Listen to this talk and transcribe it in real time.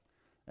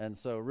And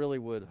so really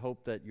would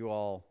hope that you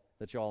all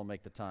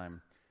make the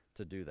time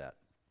to do that.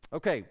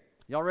 Okay,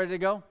 y'all ready to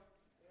go?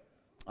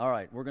 All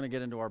right, we're going to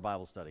get into our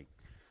Bible study.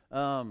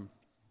 I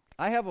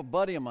have a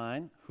buddy of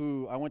mine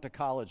who I went to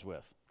college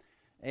with,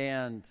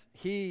 and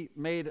he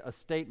made a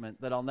statement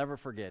that I'll never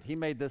forget. He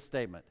made this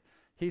statement.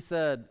 He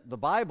said, the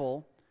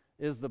Bible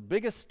is the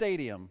biggest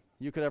stadium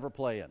you could ever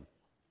play in.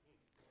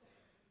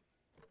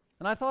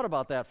 And I thought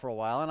about that for a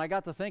while, and I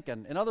got to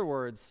thinking, in other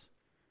words,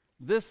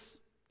 this,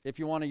 if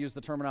you want to use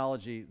the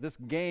terminology, this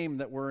game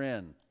that we're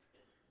in,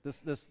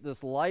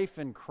 this life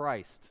in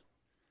Christ,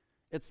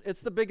 it's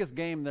the biggest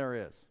game there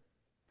is.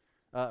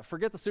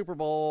 Forget the Super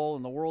Bowl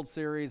and the World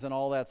Series and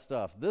all that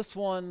stuff. This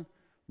one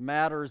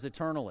matters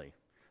eternally.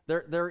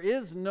 There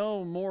is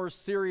no more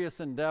serious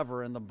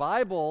endeavor, and the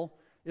Bible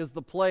is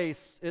the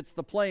place, it's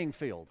the playing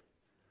field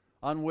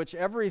on which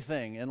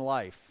everything in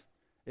life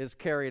is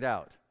carried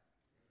out.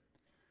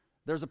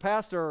 There's a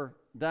pastor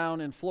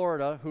down in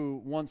Florida who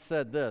once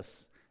said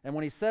this, and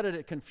when he said it,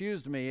 it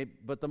confused me,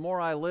 but the more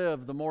I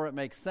live, the more it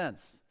makes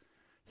sense.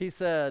 He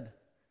said,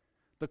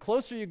 the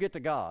closer you get to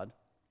God,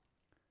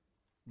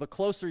 the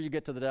closer you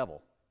get to the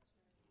devil.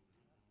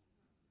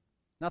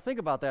 Now think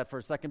about that for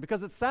a second,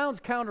 because it sounds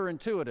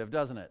counterintuitive,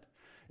 doesn't it?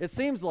 It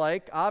seems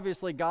like,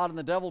 obviously, God and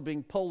the devil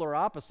being polar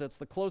opposites,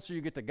 the closer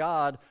you get to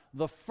God,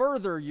 the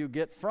further you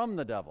get from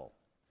the devil.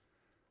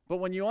 But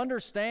when you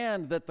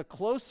understand that the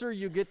closer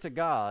you get to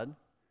God,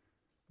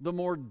 the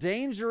more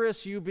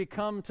dangerous you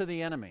become to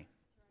the enemy.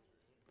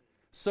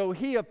 So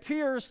he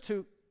appears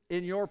to,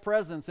 in your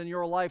presence, in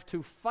your life,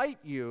 to fight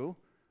you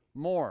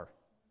more.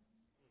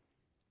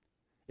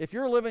 If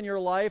you're living your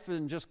life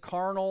in just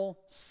carnal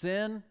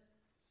sin,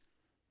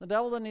 the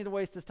devil doesn't need to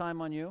waste his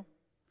time on you.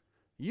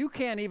 You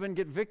can't even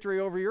get victory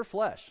over your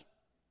flesh.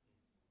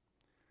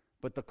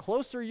 But the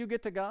closer you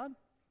get to God,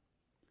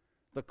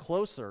 the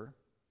closer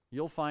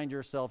you'll find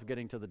yourself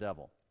getting to the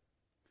devil.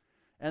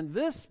 And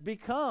this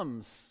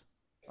becomes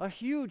a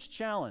huge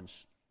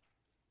challenge.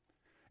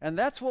 And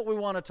that's what we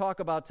want to talk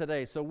about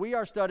today. So we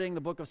are studying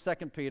the book of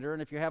 2 Peter,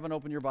 and if you haven't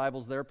opened your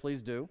Bibles there,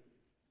 please do.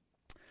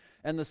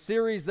 And the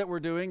series that we're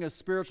doing is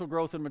Spiritual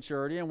Growth and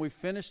Maturity, and we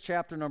finished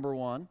chapter number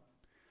 1.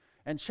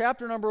 And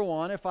chapter number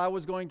 1, if I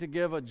was going to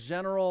give a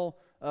general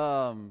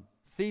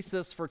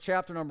thesis for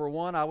chapter number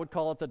 1, I would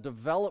call it the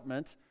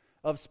development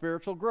of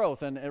spiritual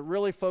growth. And it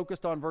really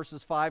focused on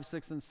verses 5,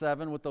 6, and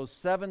 7 with those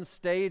 7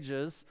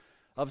 stages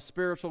of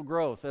spiritual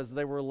growth as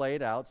they were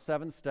laid out,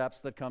 7 steps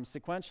that come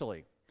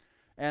sequentially.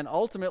 And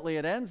ultimately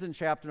it ends in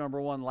chapter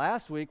number 1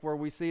 last week where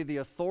we see the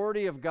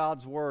authority of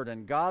God's Word.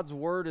 And God's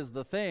Word is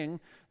the thing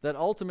that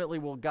ultimately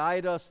will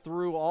guide us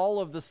through all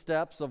of the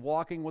steps of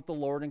walking with the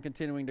Lord and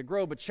continuing to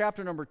grow. But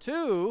chapter number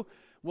 2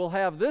 will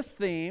have this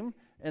theme,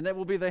 and that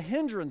will be the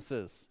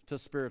hindrances to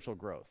spiritual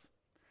growth.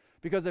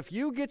 Because if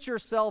you get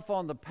yourself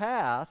on the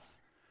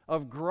path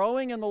of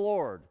growing in the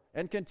Lord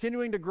and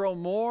continuing to grow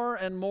more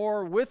and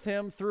more with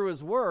Him through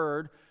His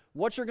Word,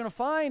 what you're going to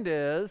find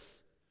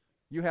is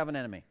you have an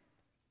enemy.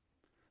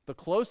 The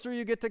closer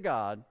you get to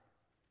God,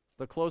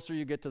 the closer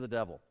you get to the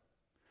devil.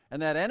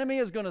 And that enemy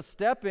is going to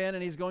step in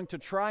and he's going to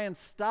try and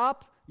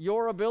stop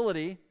your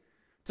ability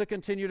to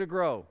continue to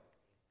grow.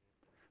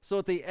 So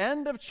at the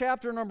end of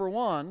chapter number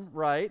 1,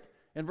 right,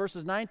 in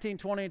verses 19,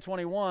 20, and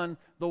 21,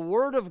 the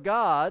Word of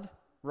God,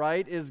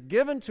 right, is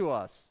given to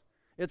us.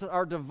 It's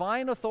our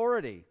divine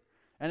authority.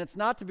 And it's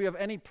not to be of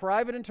any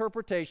private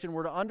interpretation.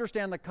 We're to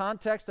understand the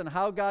context and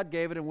how God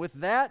gave it. And with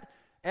that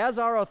as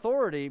our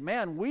authority,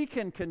 man, we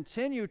can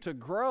continue to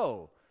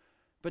grow.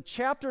 But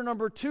chapter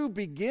number 2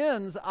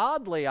 begins,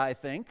 oddly, I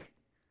think,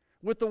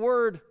 with the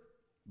word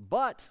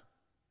but.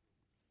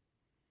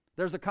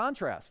 There's a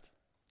contrast.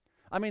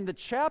 I mean, the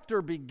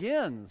chapter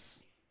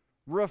begins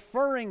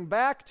referring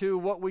back to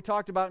what we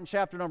talked about in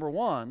chapter number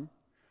 1.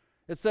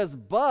 It says,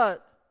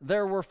 but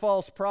there were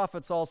false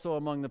prophets also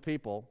among the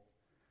people,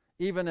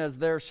 even as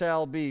there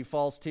shall be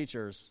false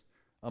teachers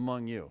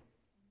among you.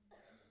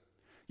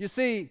 You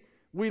see,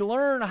 we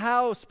learn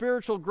how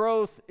spiritual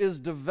growth is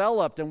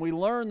developed, and we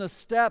learn the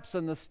steps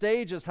and the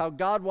stages, how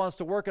God wants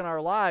to work in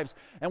our lives,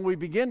 and we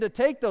begin to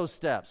take those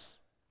steps.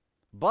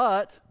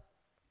 But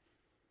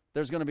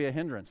there's going to be a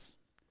hindrance.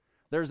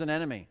 There's an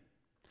enemy.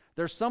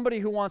 There's somebody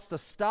who wants to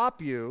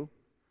stop you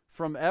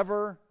from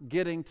ever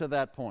getting to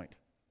that point.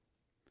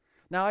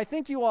 Now, I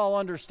think you all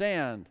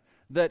understand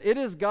that it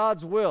is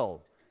God's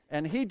will,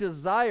 and He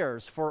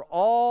desires for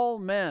all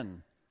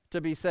men to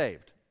be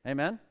saved.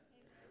 Amen?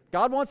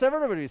 God wants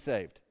everybody to be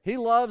saved. He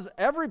loves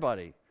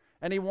everybody,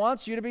 and He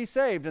wants you to be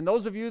saved. And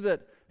those of you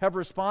that have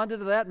responded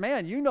to that,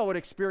 man, you know it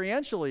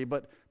experientially,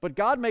 but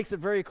God makes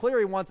it very clear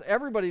He wants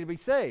everybody to be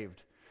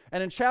saved.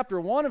 And in chapter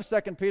 1 of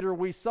 2 Peter,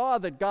 we saw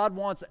that God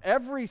wants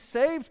every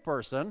saved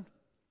person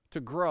to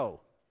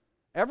grow.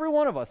 Every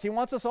one of us. He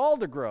wants us all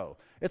to grow.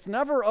 It's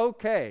never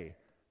okay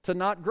to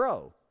not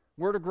grow.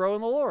 We're to grow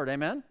in the Lord.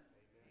 Amen?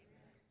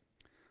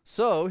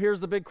 So, here's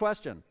the big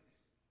question.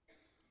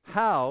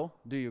 How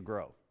do you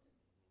grow?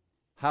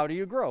 How do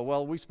you grow?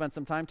 Well, we spent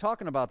some time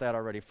talking about that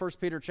already. 1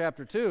 Peter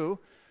chapter 2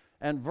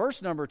 and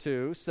verse number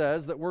 2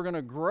 says that we're going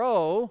to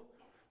grow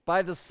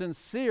by the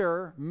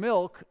sincere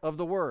milk of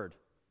the Word.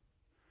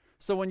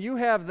 So when you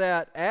have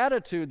that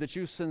attitude that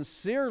you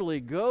sincerely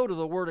go to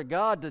the Word of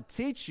God to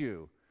teach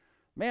you,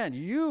 man,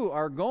 you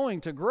are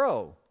going to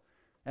grow.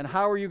 And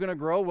how are you going to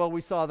grow? Well,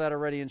 we saw that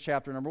already in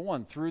chapter number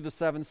 1, through the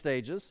 7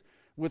 stages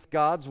with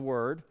God's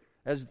Word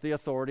as the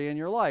authority in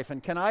your life.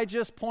 And can I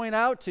just point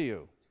out to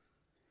you,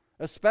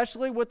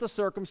 especially with the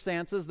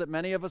circumstances that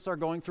many of us are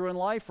going through in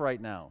life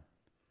right now,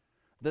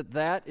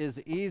 that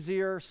is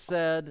easier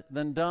said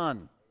than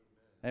done.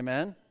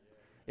 Amen?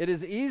 It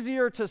is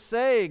easier to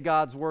say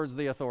God's Word's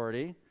the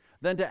authority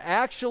than to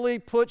actually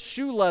put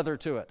shoe leather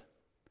to it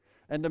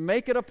and to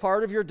make it a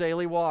part of your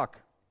daily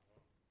walk.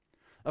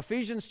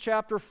 Ephesians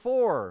chapter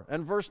 4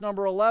 and verse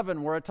number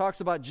 11, where it talks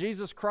about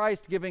Jesus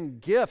Christ giving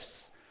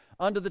gifts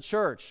unto the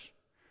church.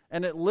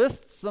 And it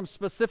lists some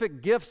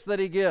specific gifts that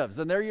he gives.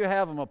 And there you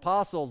have them,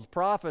 apostles,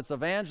 prophets,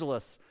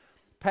 evangelists,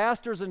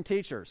 pastors, and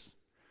teachers.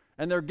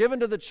 And they're given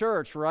to the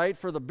church, right,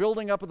 for the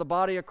building up of the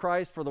body of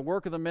Christ, for the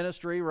work of the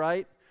ministry,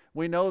 right?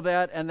 We know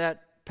that, and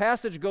that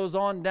passage goes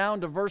on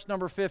down to verse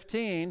number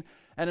 15,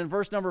 and in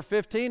verse number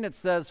 15 it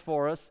says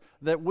for us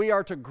that we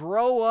are to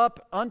grow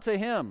up unto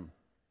him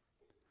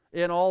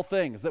in all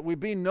things, that we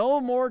be no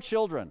more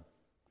children,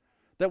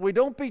 that we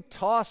don't be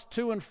tossed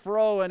to and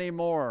fro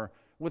anymore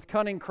with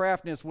cunning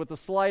craftiness, with the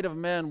sleight of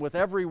men, with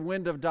every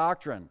wind of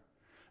doctrine,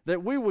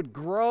 that we would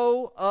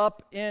grow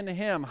up in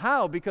him.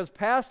 How? Because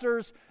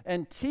pastors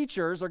and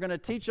teachers are going to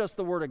teach us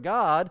the Word of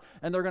God,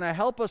 and they're going to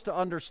help us to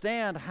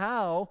understand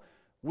how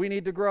we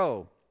need to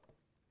grow.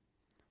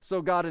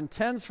 So God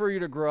intends for you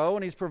to grow,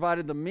 and he's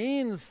provided the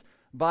means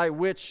by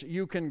which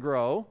you can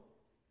grow.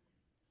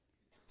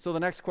 So the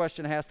next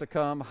question has to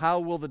come, how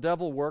will the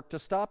devil work to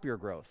stop your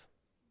growth?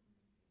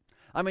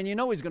 I mean, you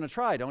know he's going to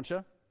try, don't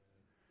you?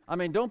 I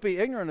mean, don't be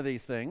ignorant of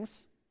these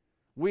things.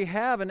 We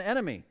have an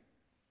enemy.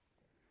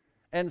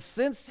 And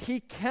since he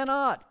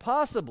cannot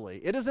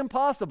possibly, it is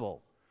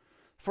impossible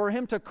for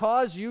him to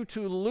cause you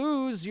to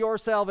lose your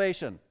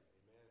salvation.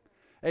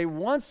 A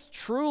once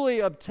truly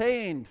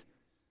obtained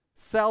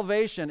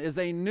salvation is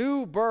a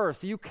new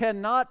birth. You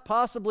cannot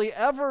possibly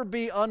ever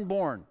be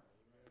unborn.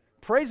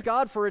 Praise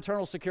God for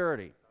eternal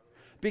security.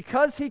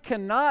 Because he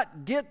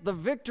cannot get the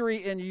victory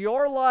in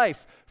your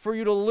life for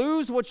you to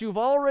lose what you've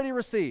already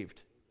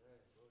received,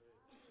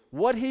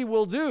 what he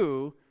will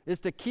do is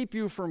to keep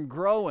you from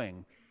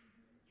growing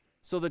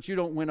so that you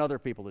don't win other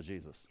people to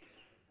Jesus.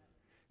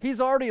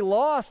 He's already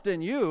lost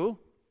in you.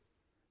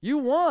 You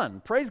won.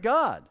 Praise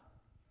God.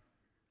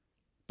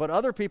 But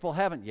other people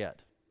haven't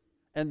yet,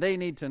 and they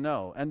need to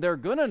know. And they're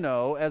going to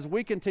know as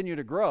we continue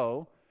to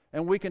grow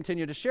and we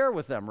continue to share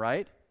with them,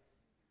 right?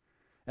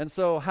 And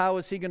so how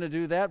is he going to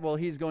do that? Well,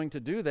 he's going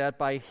to do that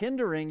by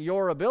hindering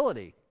your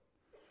ability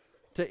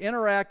to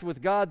interact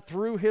with God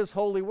through his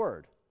holy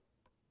word.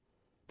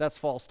 That's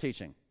false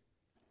teaching.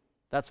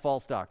 That's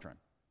false doctrine.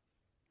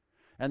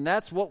 And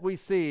that's what we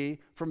see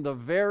from the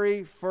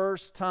very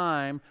first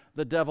time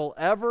the devil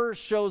ever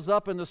shows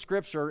up in the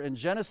Scripture in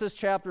Genesis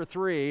chapter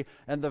 3,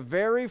 and the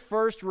very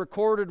first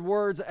recorded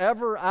words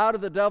ever out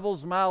of the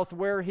devil's mouth,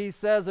 where he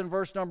says in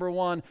verse number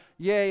 1,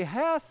 "Yea,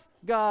 hath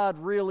God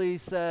really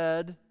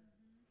said?"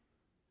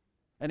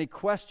 And he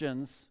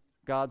questions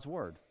God's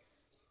word.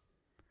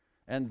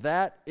 And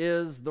that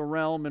is the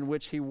realm in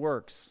which he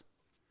works.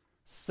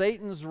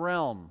 Satan's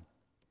realm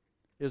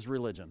is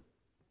religion.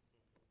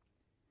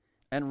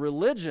 And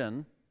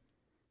religion,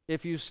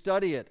 if you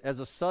study it as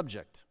a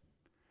subject,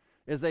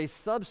 is a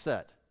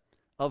subset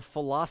of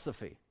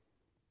philosophy.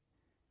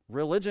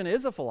 Religion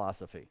is a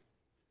philosophy.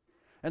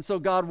 And so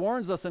God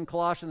warns us in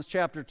Colossians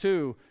chapter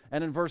 2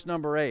 and in verse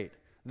number 8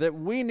 that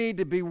we need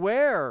to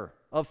beware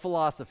of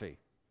philosophy.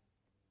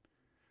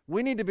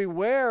 We need to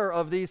beware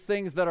of these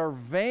things that are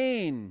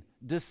vain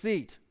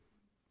deceit,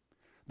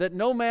 that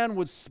no man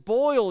would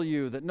spoil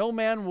you, that no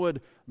man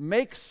would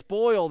make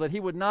spoil, that he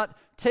would not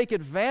take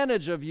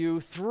advantage of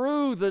you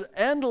through the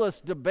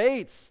endless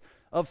debates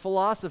of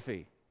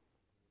philosophy.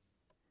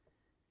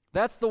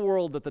 That's the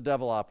world that the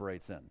devil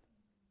operates in.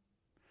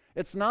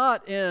 It's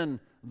not in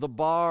the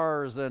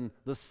bars and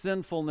the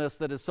sinfulness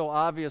that is so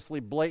obviously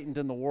blatant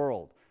in the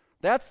world.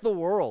 That's the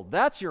world.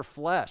 That's your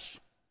flesh.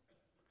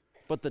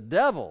 But the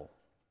devil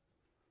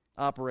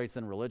operates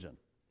in religion.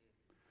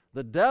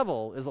 The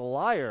devil is a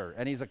liar,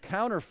 and he's a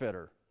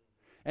counterfeiter.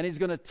 And he's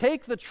going to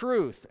take the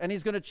truth, and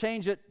he's going to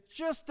change it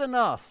just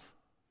enough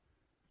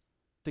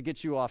to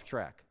get you off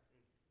track.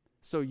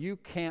 So you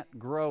can't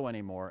grow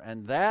anymore.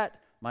 And that,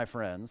 my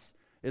friends,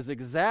 is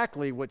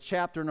exactly what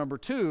chapter number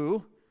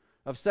 2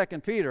 of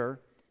 2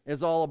 Peter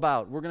is all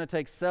about. We're going to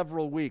take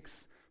several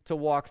weeks to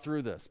walk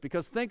through this.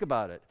 Because think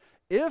about it.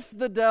 If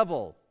the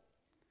devil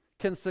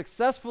can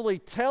successfully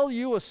tell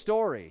you a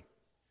story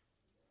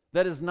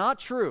that is not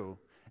true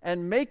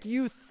and make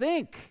you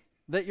think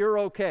that you're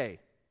okay,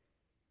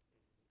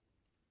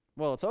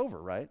 well, it's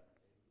over, right?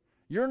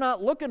 You're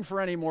not looking for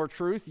any more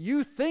truth.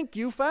 You think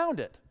you found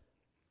it.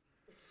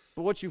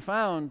 But what you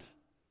found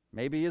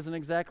maybe isn't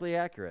exactly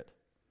accurate.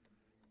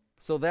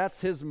 So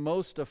that's his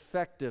most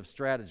effective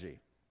strategy.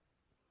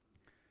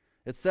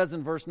 It says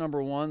in verse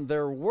number 1,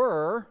 there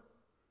were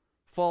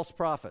false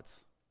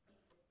prophets.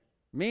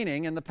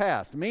 Meaning in the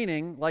past,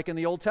 meaning like in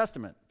the Old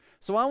Testament.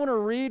 So I want to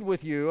read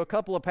with you a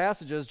couple of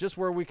passages just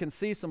where we can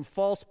see some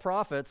false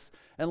prophets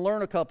and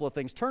learn a couple of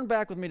things. Turn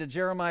back with me to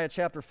Jeremiah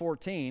chapter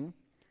 14.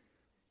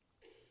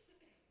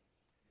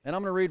 And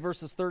I'm going to read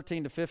verses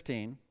 13 to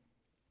 15.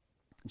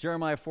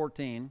 Jeremiah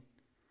 14,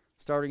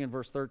 starting in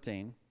verse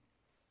 13.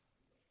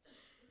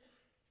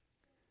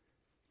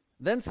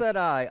 Then said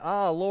I,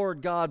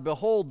 Lord God,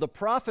 behold, the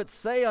prophets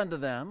say unto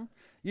them,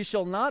 ye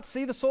shall not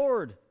see the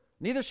sword,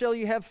 neither shall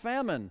ye have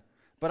famine,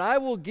 but I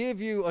will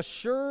give you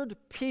assured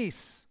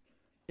peace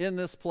in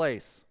this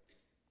place.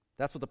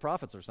 That's what the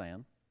prophets are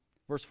saying.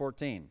 Verse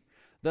 14.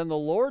 Then the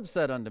Lord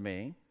said unto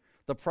me,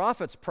 the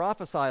prophets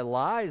prophesy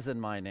lies in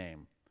my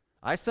name.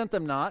 I sent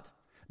them not,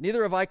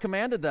 neither have I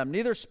commanded them,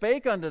 neither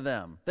spake unto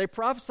them. They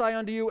prophesy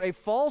unto you a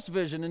false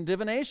vision and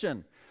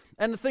divination,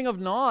 and the thing of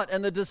naught,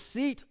 and the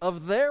deceit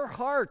of their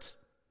heart.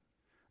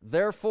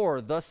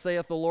 Therefore, thus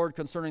saith the Lord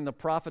concerning the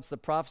prophets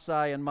that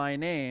prophesy in my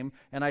name,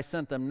 and I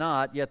sent them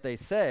not, yet they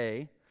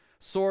say,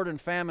 sword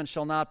and famine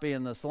shall not be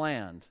in this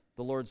land.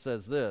 The Lord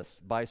says this,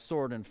 by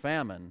sword and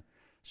famine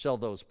shall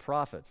those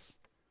prophets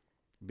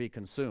be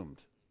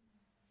consumed.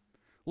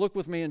 Look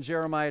with me in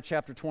Jeremiah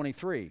chapter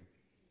 23.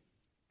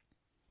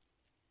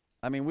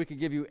 I mean, we could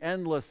give you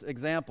endless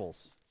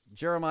examples.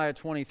 Jeremiah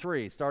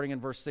 23, starting in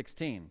verse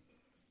 16.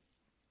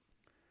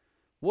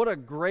 What a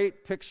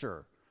great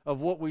picture of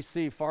what we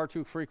see far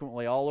too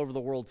frequently all over the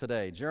world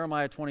today.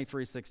 Jeremiah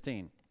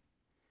 23:16.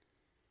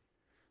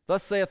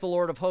 Thus saith the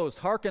Lord of hosts,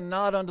 hearken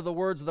not unto the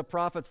words of the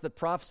prophets that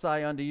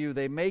prophesy unto you.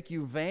 They make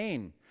you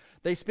vain.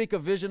 They speak a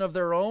vision of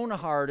their own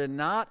heart and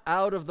not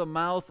out of the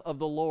mouth of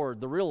the Lord,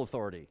 the real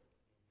authority.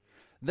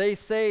 They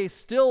say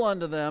still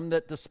unto them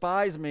that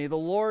despise me, the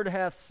Lord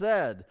hath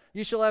said,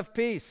 ye shall have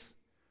peace.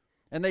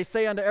 And they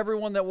say unto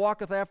everyone that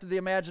walketh after the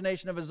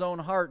imagination of his own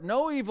heart,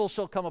 no evil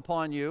shall come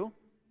upon you.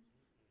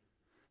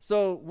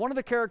 So one of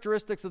the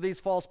characteristics of these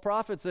false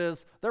prophets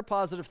is they're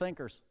positive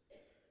thinkers.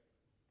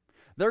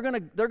 They're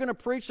going to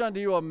preach unto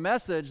you a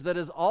message that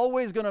is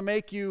always going to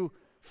make you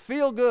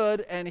feel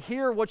good and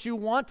hear what you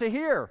want to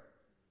hear.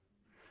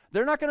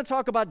 They're not going to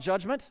talk about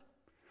judgment.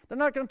 They're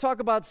not going to talk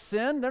about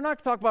sin. They're not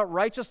going to talk about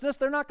righteousness.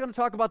 They're not going to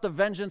talk about the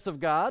vengeance of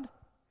God.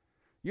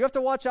 You have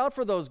to watch out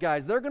for those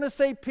guys. They're going to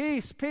say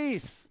peace,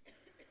 peace,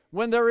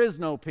 when there is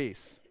no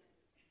peace.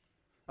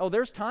 Oh,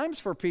 there's times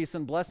for peace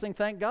and blessing,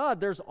 thank God.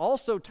 There's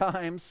also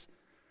times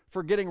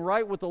for getting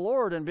right with the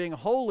Lord and being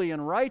holy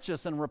and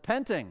righteous and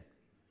repenting.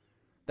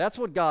 That's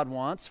what God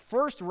wants.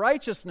 First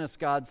righteousness,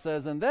 God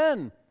says, and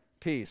then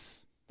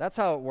peace. That's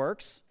how it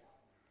works.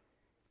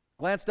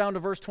 Glance down to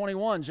verse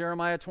 21,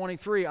 Jeremiah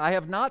 23. I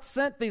have not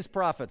sent these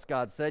prophets,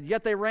 God said,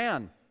 yet they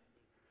ran.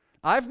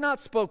 I've not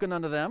spoken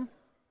unto them,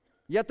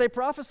 yet they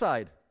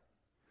prophesied.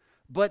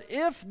 But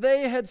if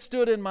they had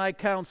stood in my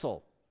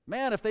counsel,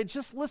 man, if they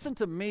just listened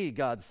to me,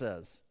 God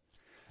says,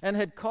 and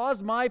had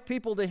caused my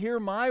people to hear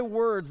my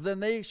words, then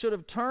they should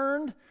have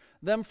turned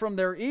them from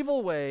their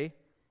evil way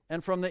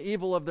and from the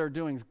evil of their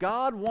doings.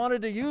 God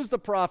wanted to use the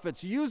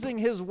prophets, using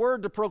his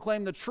word to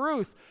proclaim the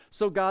truth,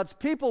 so God's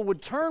people would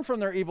turn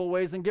from their evil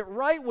ways and get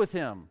right with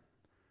him.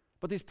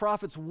 But these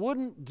prophets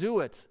wouldn't do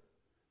it.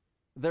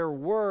 There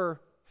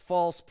were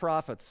false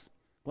prophets.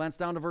 Glance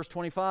down to verse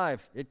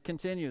 25. It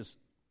continues.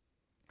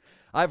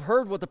 I've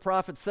heard what the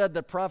prophets said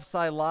that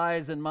prophesy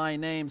lies in my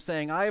name,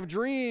 saying, I have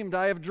dreamed,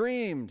 I have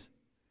dreamed.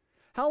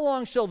 How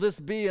long shall this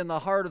be in the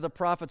heart of the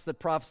prophets that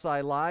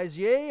prophesy lies?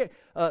 Yea,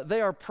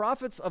 they are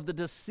prophets of the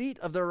deceit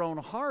of their own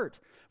heart,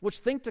 which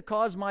think to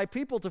cause my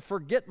people to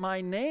forget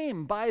my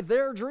name by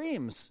their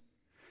dreams,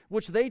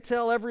 which they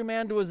tell every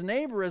man to his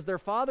neighbor, as their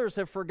fathers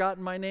have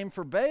forgotten my name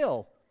for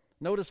Baal.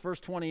 Notice verse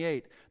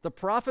 28. The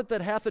prophet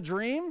that hath a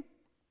dream,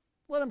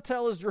 let him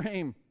tell his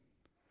dream.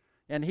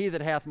 And he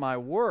that hath my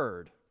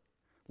word,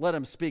 let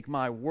him speak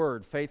my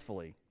word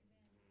faithfully.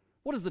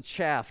 What is the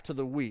chaff to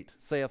the wheat,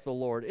 saith the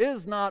Lord?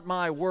 Is not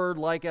my word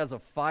like as a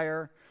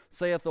fire,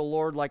 saith the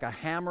Lord, like a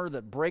hammer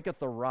that breaketh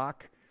the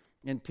rock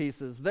in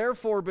pieces?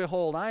 Therefore,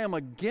 behold, I am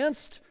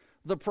against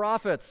the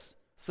prophets,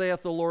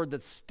 saith the Lord,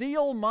 that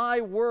steal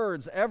my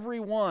words, every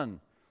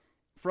one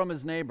from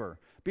his neighbor.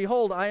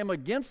 Behold, I am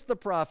against the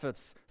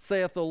prophets,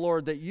 saith the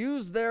Lord, that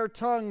use their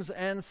tongues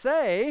and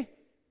say,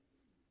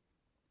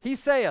 he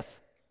saith.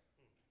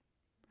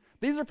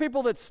 These are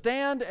people that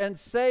stand and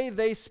say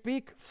they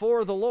speak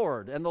for the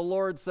Lord. And the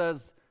Lord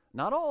says,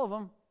 not all of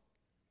them.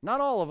 Not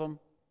all of them.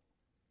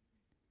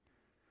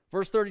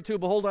 Verse 32,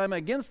 behold, I am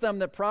against them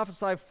that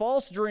prophesy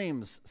false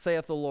dreams,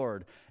 saith the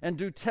Lord, and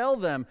do tell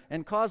them,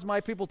 and cause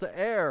my people to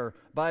err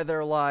by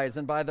their lies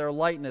and by their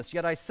lightness.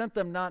 Yet I sent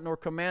them not, nor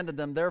commanded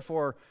them.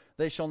 Therefore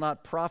they shall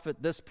not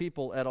profit this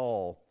people at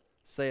all,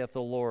 saith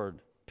the Lord.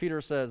 Peter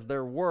says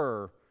there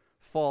were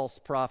false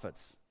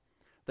prophets.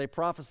 They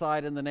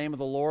prophesied in the name of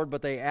the Lord,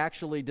 but they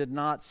actually did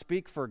not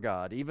speak for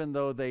God, even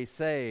though they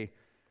say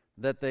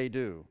that they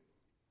do.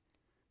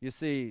 You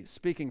see,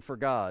 speaking for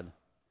God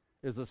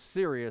is a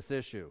serious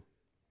issue,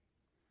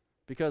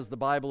 because the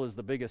Bible is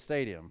the biggest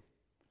stadium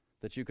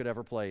that you could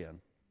ever play in.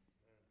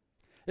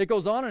 It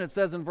goes on and it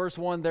says in verse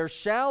 1, there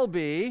shall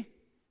be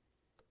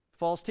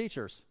false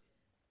teachers.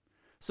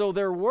 So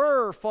there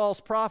were false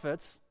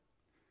prophets,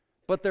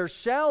 but there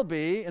shall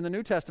be, in the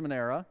New Testament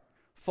era,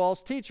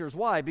 false teachers.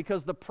 Why?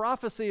 Because the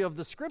prophecy of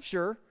the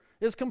Scripture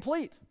is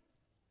complete.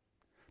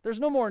 There's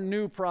no more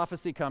new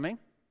prophecy coming.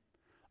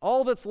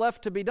 All that's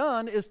left to be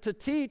done is to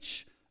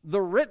teach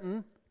the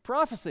written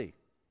prophecy.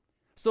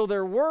 So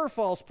there were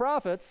false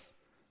prophets.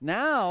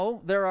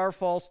 Now there are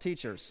false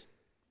teachers.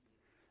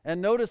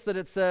 And notice that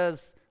it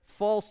says,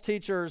 false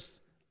teachers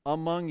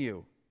among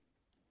you.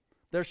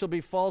 There shall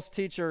be false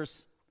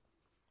teachers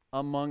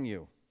among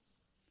you.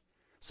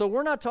 So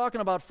we're not talking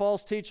about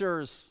false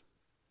teachers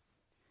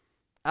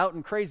out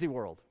in crazy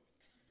world.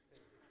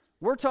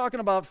 We're talking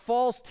about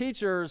false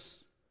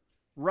teachers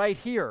right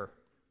here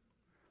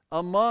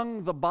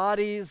among the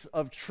bodies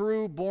of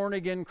true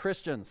born-again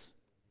Christians.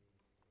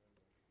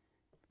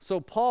 So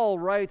Paul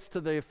writes to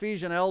the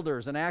Ephesian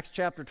elders in Acts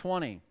chapter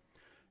 20,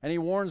 and he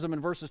warns them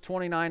in verses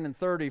 29 and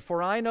 30,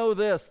 for I know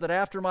this, that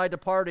after my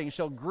departing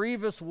shall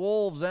grievous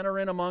wolves enter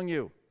in among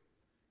you.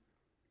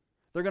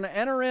 They're going to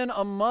enter in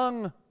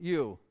among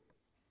you,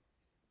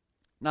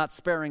 not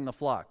sparing the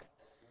flock.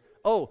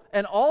 Oh,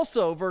 and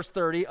also, verse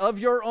 30, of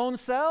your own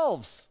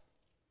selves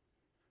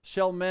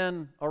shall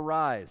men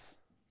arise,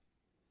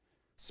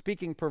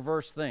 speaking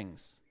perverse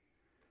things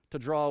to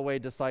draw away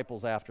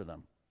disciples after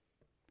them.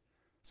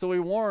 So he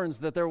warns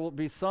that there will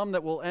be some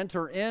that will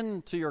enter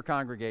into your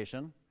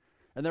congregation,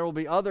 and there will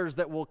be others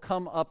that will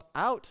come up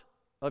out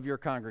of your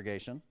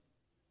congregation,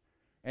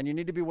 and you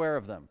need to beware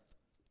of them.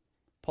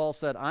 Paul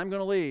said, I'm going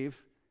to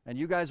leave, and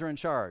you guys are in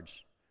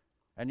charge,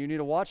 and you need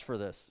to watch for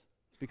this,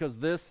 because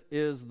this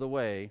is the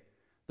way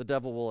the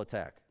devil will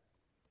attack.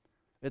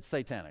 It's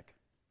satanic.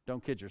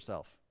 Don't kid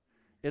yourself.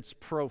 It's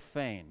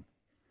profane.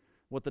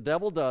 What the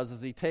devil does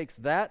is he takes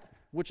that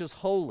which is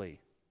holy,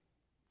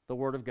 the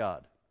Word of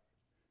God,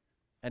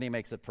 and he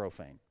makes it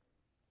profane.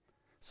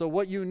 So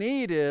what you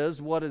need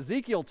is what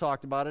Ezekiel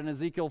talked about in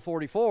Ezekiel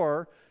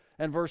 44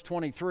 and verse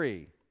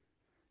 23.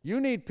 You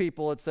need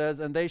people, it says,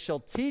 and they shall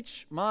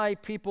teach my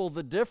people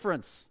the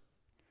difference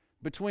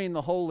between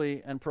the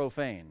holy and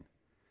profane,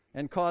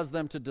 and cause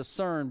them to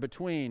discern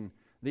between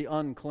the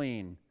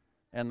unclean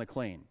and the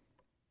clean.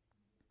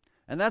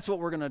 And that's what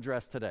we're going to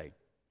address today.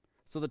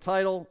 So the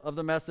title of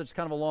the message,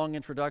 kind of a long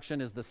introduction,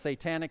 is the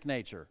satanic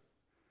nature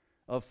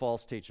of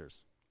false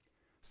teachers.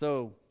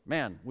 So,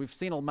 man, we've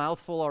seen a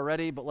mouthful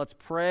already, but let's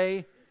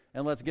pray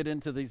and let's get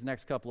into these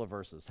next couple of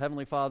verses.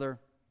 Heavenly Father,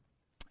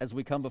 as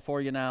we come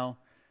before you now,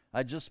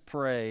 I just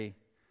pray,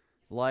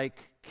 like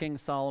King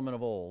Solomon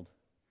of old,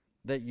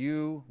 that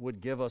you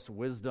would give us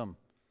wisdom.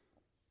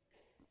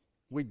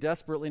 We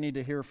desperately need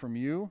to hear from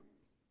you,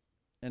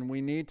 and we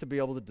need to be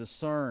able to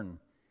discern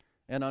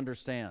and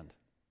understand.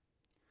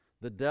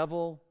 The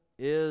devil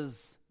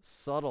is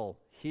subtle.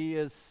 He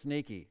is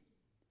sneaky.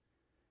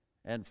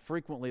 And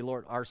frequently,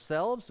 Lord,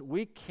 ourselves,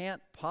 we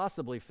can't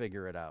possibly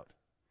figure it out.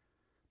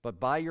 But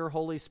by your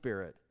Holy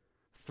Spirit,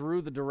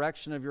 through the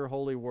direction of your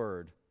holy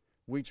word,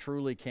 we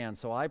truly can.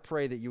 So I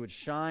pray that you would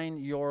shine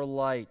your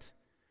light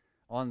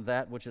on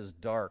that which is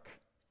dark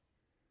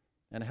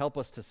and help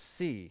us to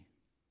see.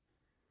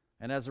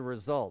 And as a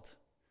result,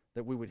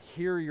 that we would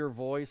hear your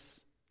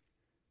voice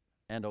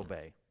and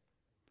obey.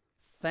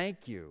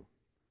 Thank you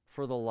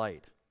for the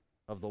light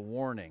of the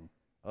warning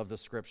of the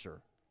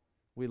Scripture.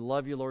 We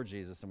love you, Lord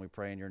Jesus, and we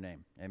pray in your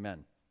name.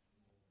 Amen.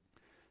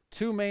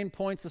 Two main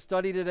points to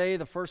study today.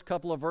 The first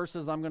couple of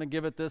verses, I'm going to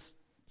give it this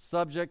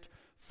subject.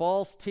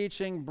 False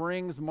teaching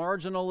brings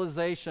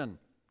marginalization.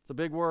 It's a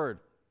big word.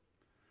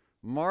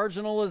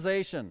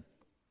 Marginalization.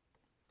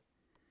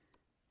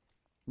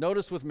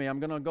 Notice with me, I'm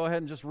going to go ahead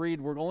and just read.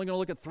 We're only going to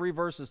look at 3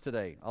 verses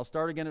today. I'll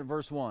start again at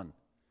verse 1.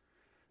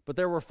 But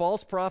there were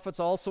false prophets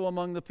also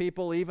among the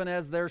people, even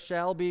as there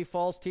shall be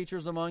false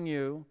teachers among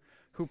you,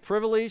 who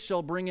privily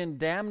shall bring in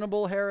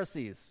damnable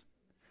heresies,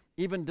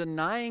 even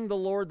denying the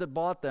Lord that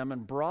bought them,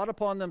 and brought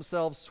upon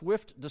themselves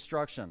swift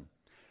destruction.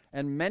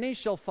 And many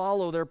shall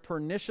follow their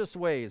pernicious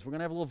ways. We're going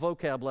to have a little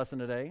vocab lesson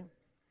today.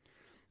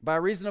 By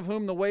reason of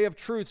whom the way of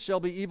truth shall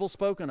be evil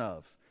spoken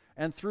of.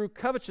 And through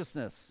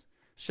covetousness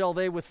shall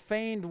they with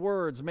feigned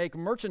words make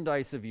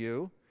merchandise of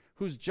you,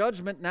 whose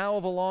judgment now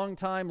of a long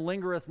time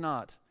lingereth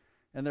not,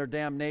 and their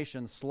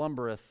damnation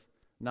slumbereth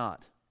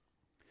not.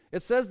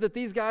 It says that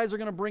these guys are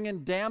going to bring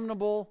in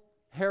damnable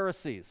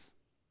heresies.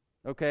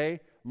 Okay?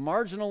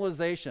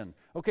 Marginalization.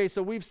 Okay,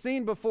 so we've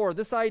seen before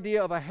this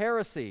idea of a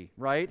heresy,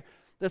 right?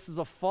 This is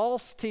a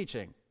false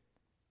teaching.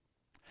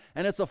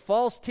 And it's a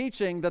false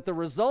teaching that the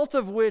result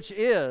of which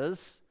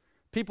is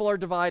people are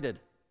divided.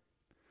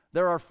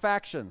 There are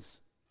factions.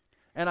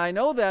 And I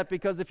know that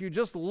because if you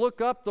just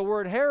look up the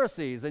word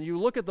heresies and you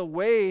look at the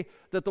way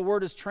that the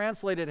word is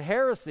translated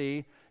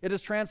heresy, it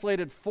is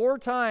translated 4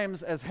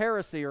 times as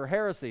heresy or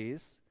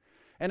heresies,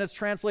 and it's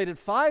translated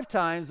 5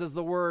 times as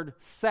the word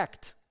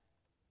sect,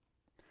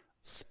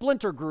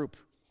 splinter group.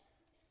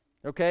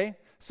 Okay?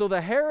 So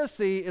the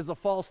heresy is a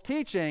false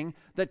teaching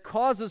that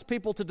causes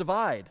people to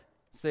divide.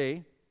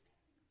 See?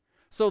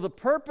 So the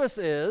purpose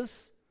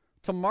is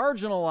to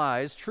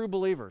marginalize true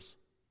believers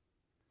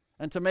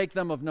and to make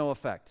them of no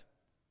effect.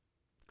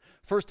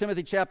 1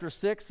 Timothy chapter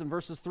 6 and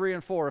verses 3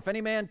 and 4. If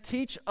any man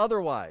teach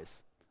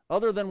otherwise,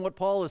 other than what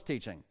Paul is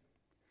teaching,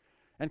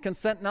 and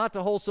consent not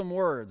to wholesome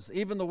words,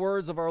 even the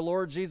words of our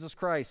Lord Jesus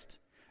Christ,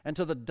 and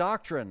to the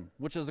doctrine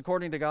which is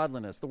according to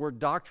godliness. The word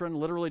doctrine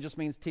literally just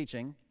means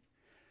teaching.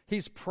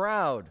 He's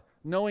proud,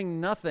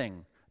 knowing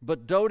nothing,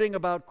 but doting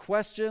about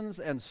questions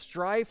and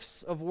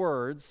strifes of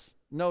words.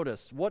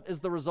 Notice, what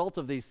is the result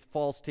of these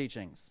false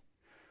teachings?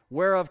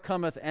 Whereof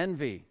cometh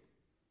envy,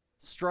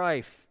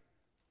 strife,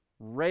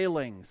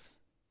 railings,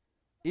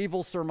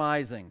 evil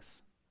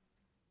surmisings.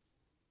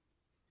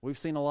 We've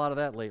seen a lot of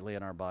that lately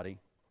in our body.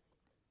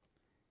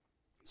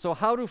 So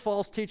how do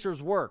false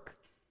teachers work?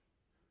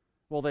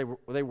 Well,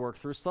 they work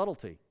through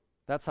subtlety.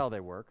 That's how they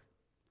work.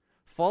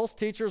 False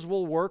teachers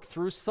will work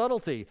through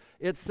subtlety.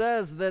 It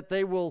says that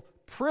they will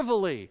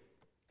privily.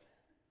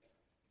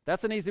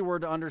 That's an easy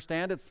word to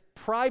understand. It's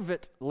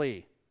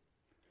privately,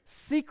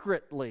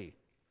 secretly.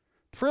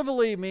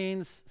 Privily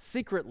means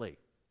secretly.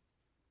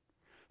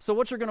 So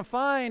what you're going to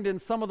find in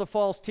some of the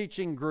false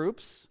teaching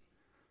groups,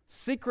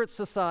 secret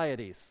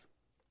societies,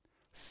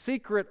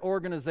 secret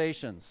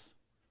organizations,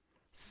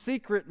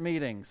 secret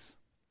meetings.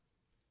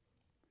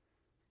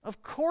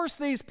 Of course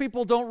these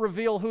people don't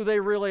reveal who they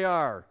really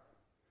are.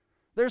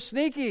 They're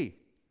sneaky.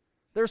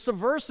 They're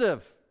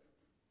subversive.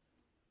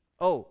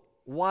 Oh,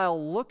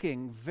 while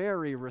looking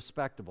very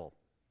respectable,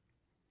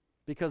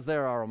 because they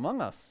are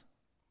among us.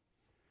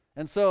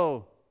 And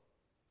so,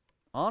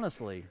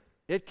 honestly,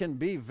 it can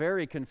be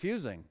very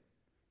confusing.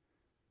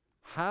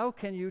 How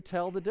can you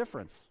tell the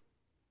difference?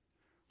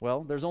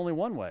 Well, there's only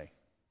one way.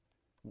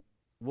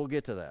 We'll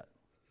get to that.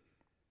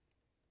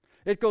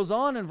 It goes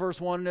on in verse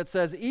 1 and it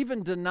says,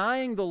 even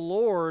denying the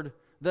Lord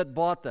that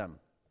bought them.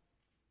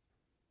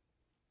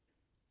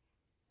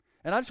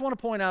 And I just want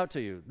to point out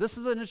to you, this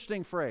is an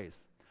interesting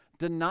phrase.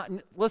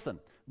 Denying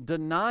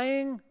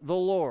the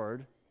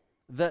Lord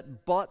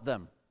that bought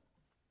them.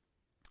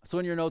 So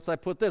in your notes I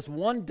put this,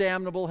 one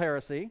damnable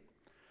heresy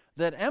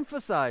that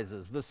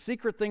emphasizes the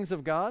secret things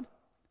of God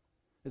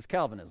is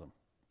Calvinism.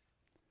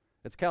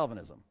 It's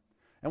Calvinism.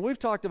 And we've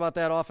talked about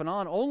that off and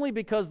on only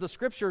because the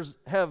scriptures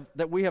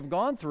that we have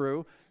gone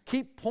through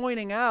keep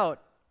pointing out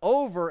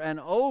over and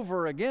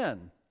over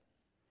again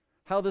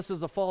how this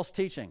is a false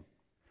teaching.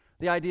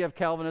 The idea of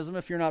Calvinism,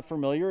 if you're not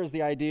familiar, is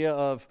the idea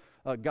of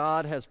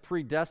God has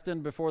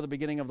predestined before the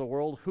beginning of the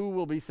world who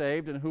will be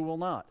saved and who will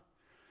not.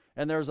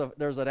 And there's an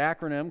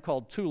acronym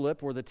called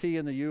TULIP where the T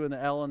and the U and the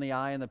L and the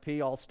I and the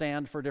P all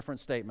stand for different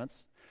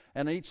statements.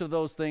 And each of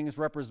those things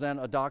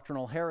represent a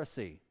doctrinal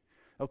heresy.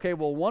 Okay,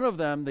 well, one of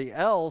them, the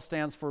L,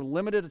 stands for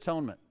limited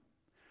atonement.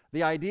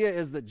 The idea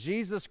is that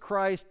Jesus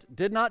Christ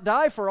did not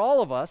die for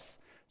all of us.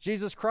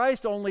 Jesus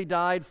Christ only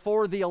died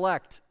for the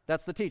elect.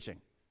 That's the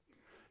teaching.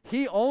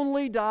 He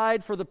only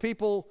died for the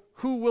people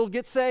who will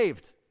get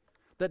saved,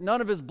 that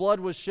none of his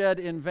blood was shed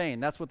in vain.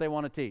 That's what they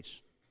want to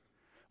teach.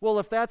 Well,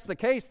 if that's the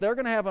case, they're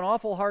going to have an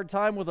awful hard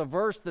time with a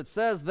verse that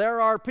says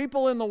there are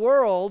people in the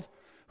world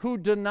who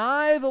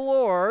deny the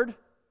Lord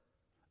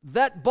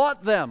that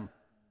bought them.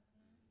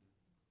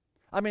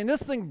 I mean,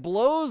 this thing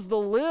blows the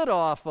lid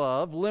off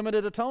of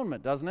limited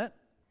atonement, doesn't it?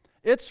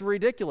 It's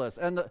ridiculous.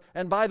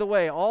 And by the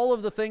way, all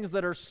of the things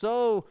that are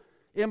so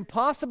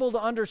impossible to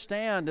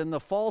understand in the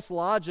false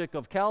logic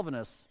of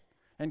Calvinists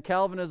and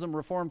Calvinism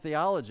Reformed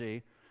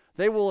theology,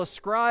 they will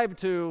ascribe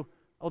to,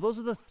 oh, those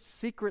are the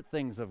secret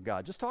things of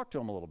God. Just talk to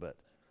them a little bit.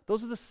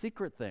 Those are the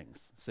secret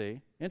things,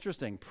 see?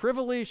 Interesting.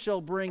 Privily shall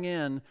bring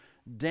in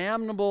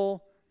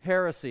damnable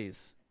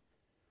heresies.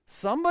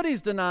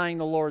 Somebody's denying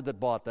the Lord that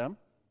bought them.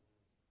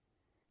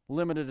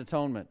 Limited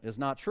atonement is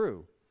not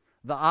true.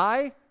 The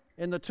I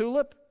in the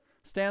TULIP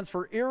stands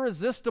for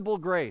irresistible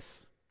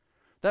grace.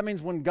 That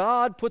means when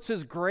God puts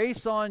his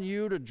grace on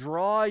you to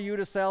draw you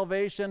to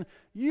salvation,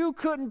 you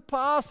couldn't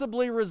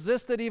possibly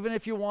resist it even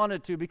if you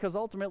wanted to, because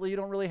ultimately you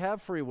don't really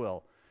have free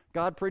will.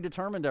 God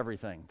predetermined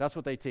everything. That's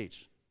what they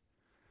teach.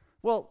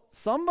 Well,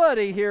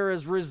 somebody here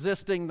is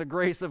resisting the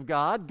grace of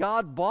God.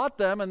 God bought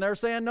them and they're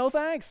saying no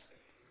thanks,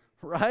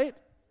 right?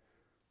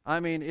 I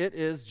mean, it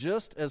is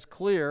just as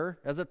clear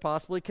as it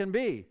possibly can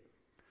be.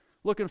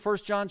 Look in 1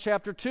 John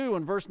chapter 2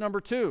 and verse number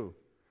 2.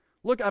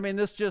 Look, I mean,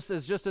 this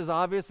is just as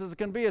obvious as it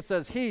can be. It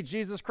says, he,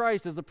 Jesus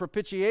Christ, is the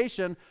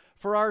propitiation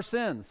for our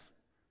sins.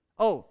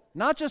 Oh,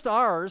 not just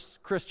ours,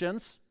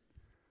 Christians,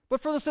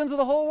 but for the sins of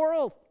the whole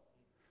world.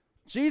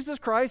 Jesus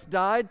Christ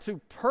died to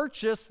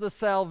purchase the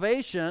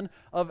salvation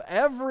of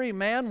every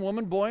man,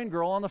 woman, boy, and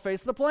girl on the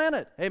face of the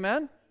planet.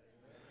 Amen?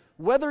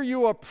 Whether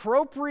you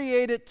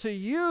appropriate it to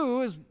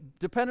you is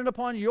dependent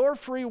upon your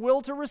free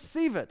will to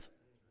receive it.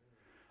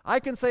 I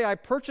can say, I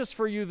purchase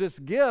for you this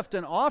gift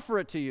and offer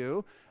it to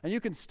you, and you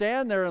can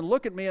stand there and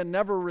look at me and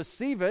never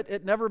receive it.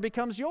 It never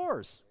becomes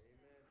yours.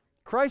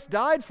 Christ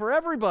died for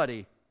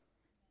everybody,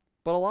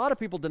 but a lot of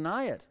people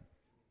deny it.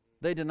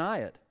 They deny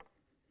it.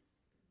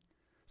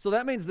 So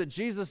that means that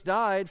Jesus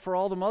died for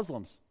all the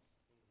Muslims.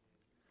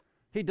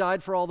 He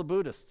died for all the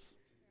Buddhists.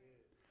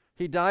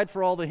 He died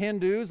for all the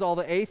Hindus, all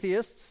the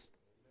atheists,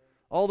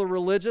 all the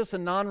religious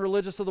and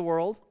non-religious of the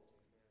world.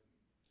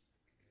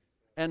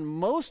 And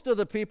most of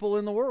the people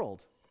in the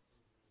world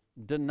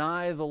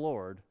deny the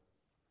Lord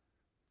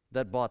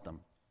that bought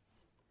them.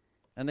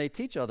 And they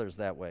teach others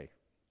that way.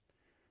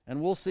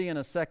 And we'll see in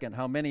a second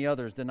how many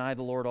others deny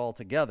the Lord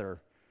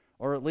altogether,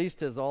 or at least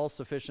his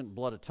all-sufficient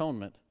blood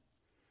atonement,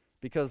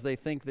 because they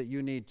think that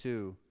you need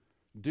to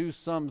do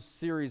some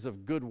series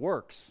of good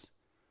works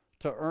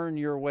to earn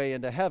your way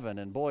into heaven.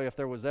 And boy, if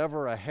there was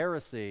ever a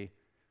heresy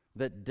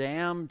that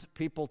damned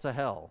people to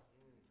hell,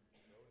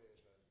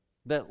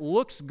 that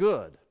looks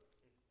good,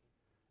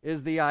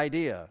 is the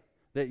idea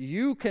that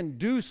you can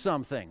do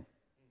something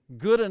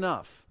good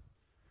enough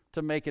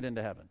to make it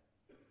into heaven.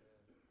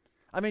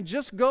 I mean,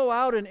 just go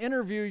out and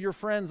interview your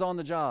friends on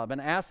the job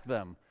and ask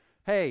them,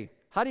 hey,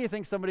 how do you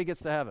think somebody gets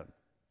to heaven?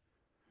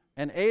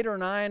 And 8 or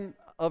 9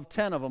 of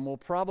 10 of them will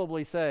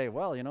probably say,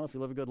 well, if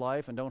you live a good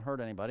life and don't hurt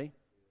anybody.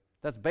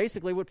 That's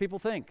basically what people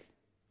think.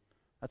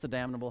 That's a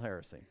damnable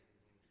heresy.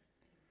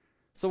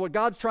 So what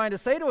God's trying to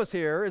say to us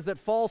here is that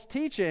false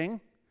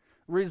teaching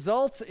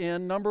results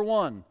in, number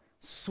 1,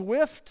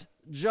 swift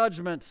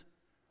judgment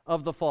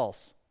of the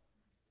false.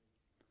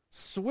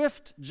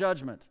 Swift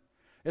judgment.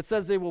 It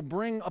says they will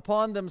bring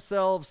upon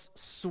themselves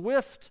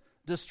swift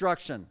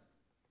destruction.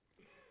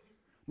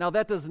 Now,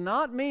 that does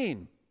not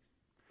mean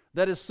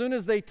that as soon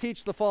as they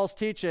teach the false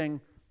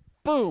teaching,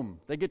 boom,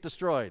 they get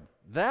destroyed.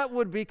 That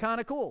would be kind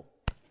of cool.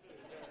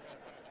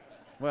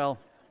 Well,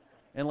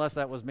 unless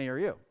that was me or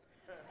you.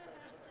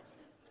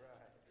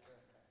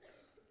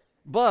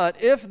 But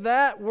if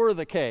that were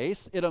the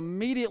case, it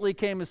immediately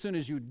came as soon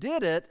as you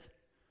did it,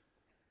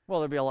 well,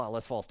 there'd be a lot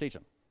less false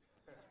teaching.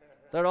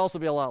 There'd also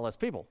be a lot less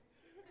people.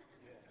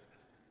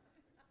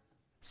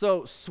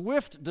 So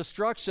swift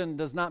destruction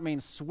does not mean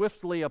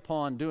swiftly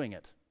upon doing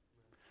it.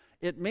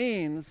 It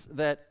means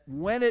that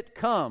when it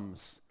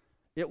comes,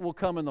 it will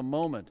come in the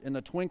moment, in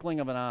the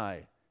twinkling of an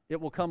eye. It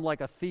will come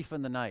like a thief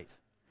in the night.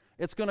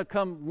 It's going to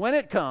come, when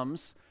it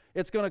comes,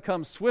 it's going to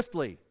come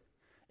swiftly.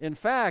 In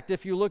fact,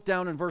 if you look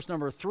down in verse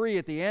number 3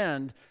 at the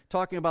end,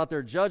 talking about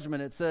their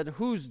judgment, it said,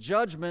 whose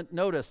judgment,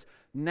 notice,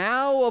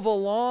 now of a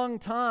long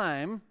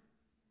time,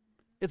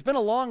 it's been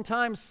a long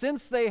time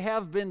since they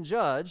have been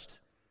judged,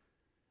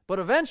 but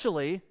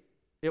eventually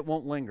it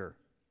won't linger.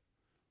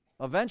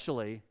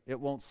 Eventually it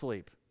won't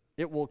sleep.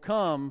 It will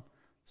come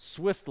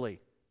swiftly.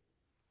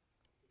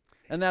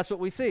 And that's what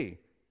we see.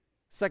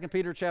 2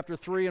 Peter chapter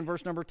 3 and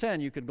verse number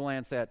 10 you could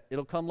glance at.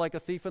 It'll come like a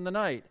thief in the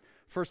night.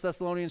 1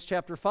 Thessalonians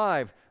chapter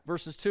 5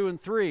 verses 2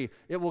 and 3.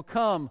 It will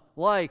come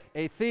like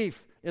a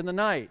thief in the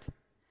night.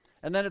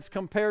 And then it's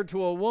compared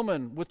to a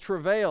woman with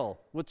travail,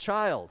 with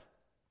child.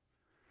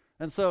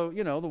 And so,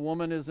 the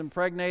woman is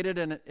impregnated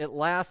and it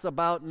lasts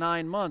about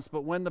 9 months.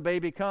 But when the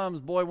baby comes,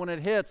 boy, when it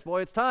hits,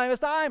 boy, it's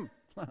time.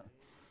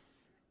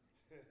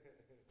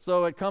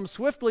 So it comes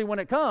swiftly when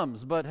it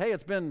comes. But hey,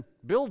 it's been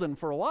building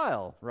for a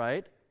while,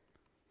 right?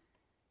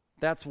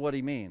 That's what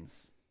he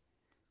means.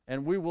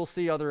 And we will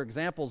see other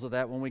examples of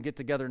that when we get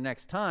together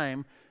next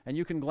time. And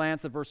you can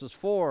glance at verses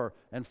 4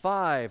 and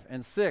 5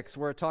 and 6,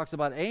 where it talks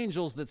about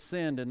angels that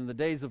sinned in the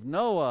days of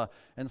Noah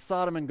and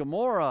Sodom and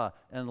Gomorrah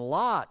and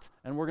Lot.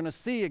 And we're going to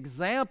see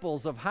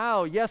examples of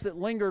how, yes, it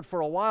lingered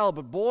for a while,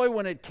 but boy,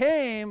 when it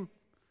came,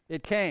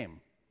 it came.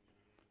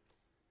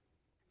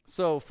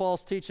 So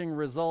false teaching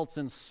results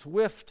in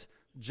swift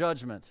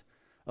judgment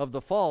of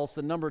the false.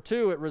 And number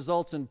 2, it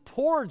results in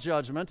poor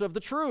judgment of the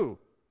true.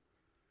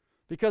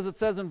 Because it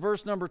says in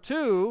verse number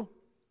 2,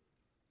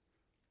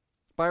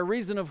 by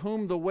reason of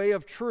whom the way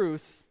of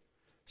truth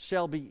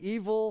shall be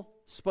evil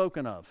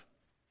spoken of.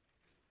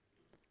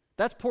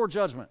 That's poor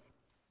judgment.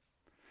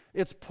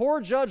 It's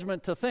poor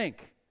judgment to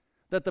think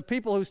that the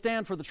people who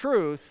stand for the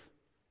truth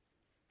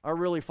are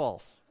really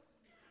false.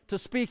 To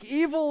speak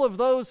evil of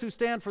those who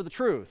stand for the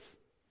truth,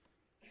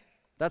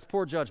 that's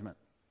poor judgment.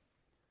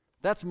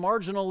 That's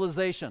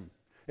marginalization.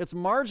 It's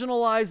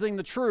marginalizing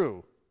the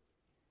true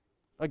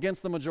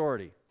against the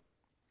majority.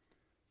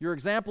 Your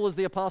example is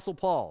the Apostle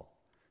Paul.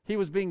 He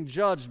was being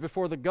judged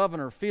before the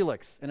governor,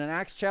 Felix, and in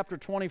Acts chapter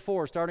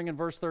 24, starting in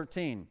verse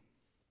 13.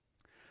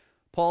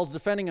 Paul's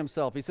defending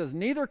himself. He says,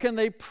 neither can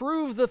they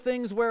prove the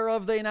things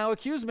whereof they now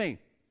accuse me.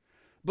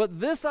 But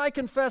this I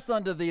confess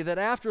unto thee, that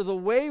after the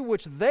way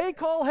which they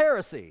call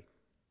heresy,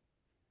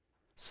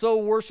 so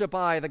worship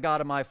I the God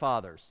of my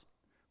fathers.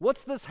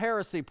 What's this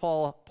heresy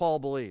Paul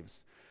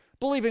believes?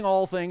 Believing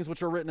all things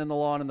which are written in the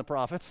law and in the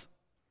prophets.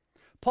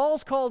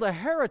 Paul's called a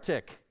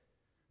heretic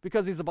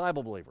because he's a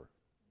Bible believer.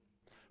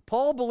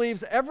 Paul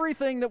believes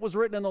everything that was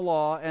written in the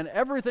law and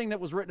everything that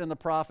was written in the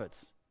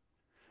prophets.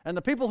 And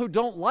the people who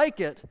don't like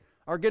it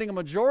are getting a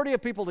majority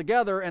of people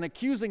together and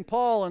accusing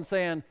Paul and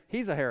saying,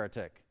 he's a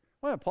heretic.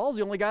 Well, Paul's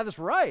the only guy that's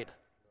right.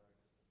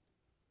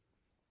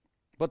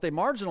 But they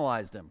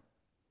marginalized him.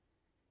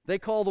 They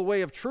call the way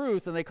of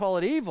truth and they call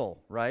it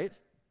evil, right?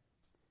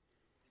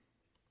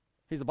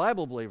 He's a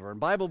Bible believer, and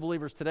Bible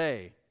believers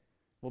today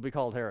will be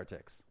called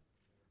heretics.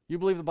 You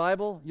believe the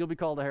Bible, you'll be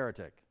called a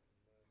heretic.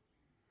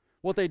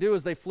 What they do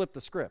is they flip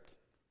the script.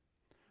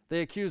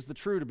 they accuse the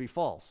true to be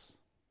false.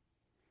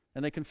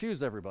 And they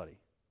confuse everybody.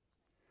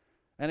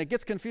 And it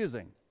gets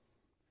confusing.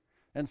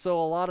 And so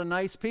a lot of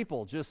nice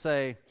people just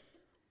say,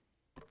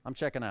 I'm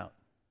checking out.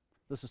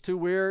 This is too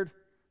weird.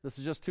 This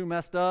is just too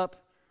messed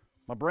up.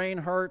 My brain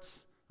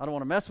hurts. I don't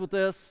want to mess with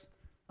this.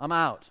 I'm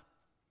out.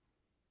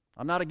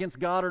 I'm not against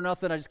God or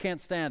nothing. I just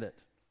can't stand it.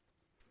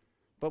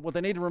 But what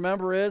they need to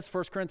remember is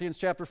 1 Corinthians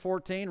chapter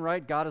 14,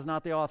 right? God is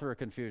not the author of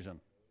confusion.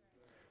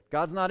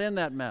 God's not in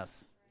that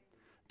mess.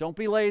 Don't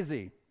be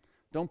lazy.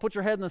 Don't put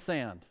your head in the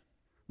sand.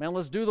 Man,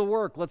 let's do the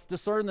work. Let's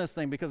discern this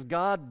thing because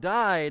God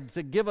died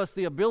to give us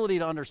the ability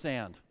to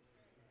understand.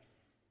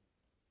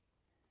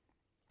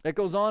 It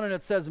goes on and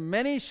it says,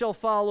 many shall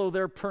follow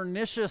their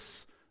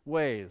pernicious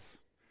ways.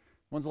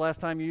 When's the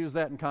last time you used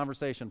that in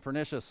conversation?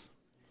 Pernicious.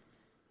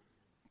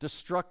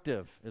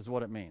 Destructive is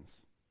what it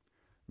means.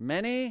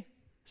 Many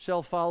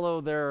shall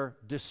follow their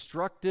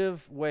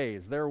destructive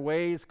ways. Their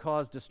ways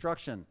cause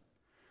destruction.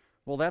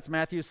 Well, that's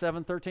Matthew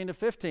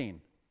 7:13-15.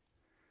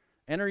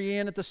 Enter ye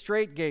in at the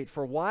strait gate,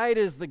 for wide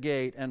is the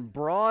gate, and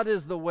broad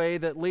is the way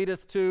that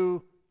leadeth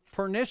to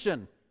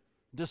perdition,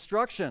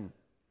 destruction.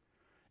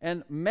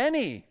 And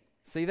many,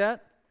 see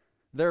that?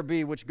 There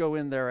be which go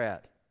in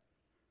thereat.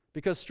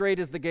 Because strait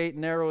is the gate,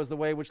 narrow is the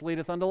way which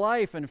leadeth unto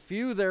life, and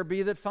few there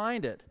be that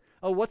find it.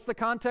 Oh, what's the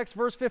context?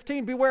 Verse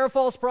 15, beware of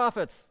false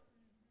prophets,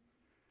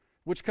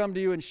 which come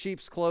to you in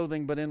sheep's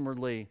clothing, but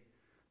inwardly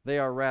they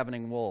are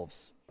ravening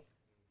wolves.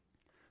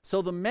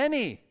 So the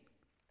many,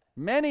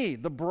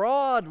 the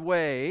broad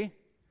way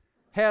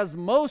has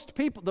most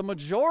people, the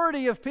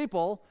majority of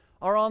people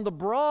are on the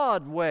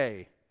broad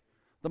way.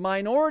 The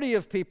minority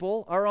of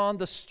people are on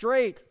the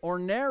straight or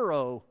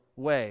narrow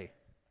way.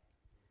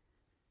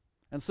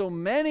 And so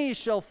many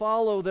shall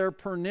follow their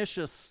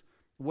pernicious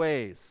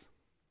ways.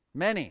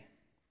 Many.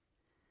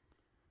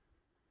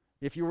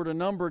 If you were to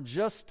number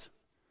just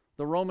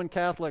the Roman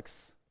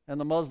Catholics and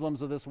the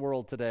Muslims of this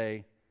world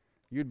today,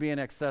 you'd be in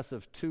excess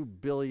of 2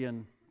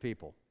 billion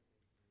people.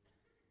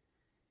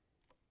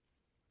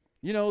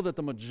 You know that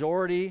the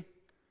majority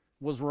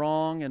was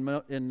wrong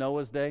in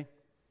Noah's day?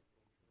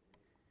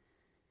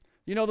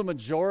 You know the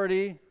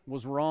majority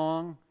was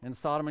wrong in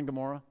Sodom and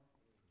Gomorrah?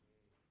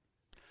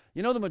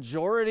 You know the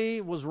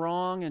majority was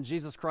wrong in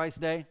Jesus Christ's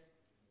day?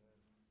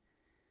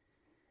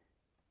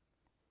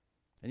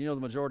 And you know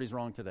the majority is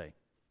wrong today.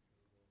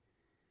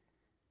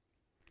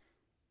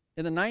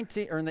 In the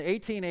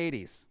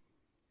 1880s,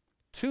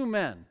 two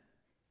men,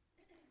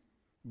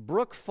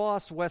 Brooke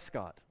Foss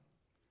Westcott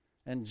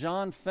and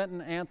John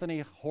Fenton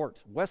Anthony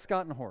Hort,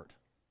 Westcott and Hort,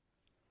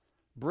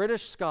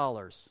 British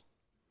scholars,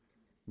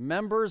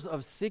 members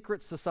of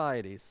secret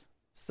societies,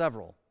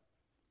 several,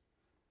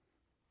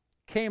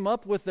 came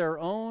up with their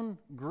own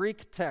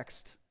Greek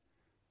text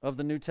of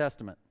the New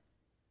Testament,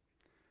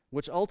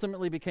 which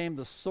ultimately became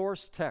the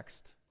source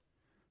text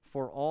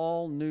for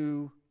all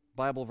new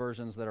Bible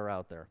versions that are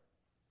out there.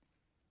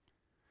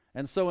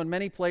 And so in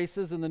many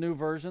places in the new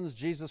versions,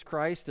 Jesus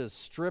Christ is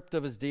stripped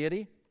of his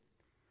deity.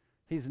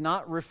 He's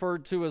not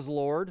referred to as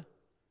Lord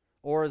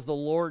or as the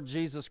Lord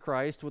Jesus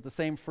Christ with the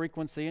same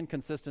frequency and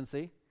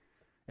consistency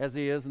as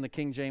he is in the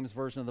King James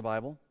Version of the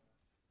Bible.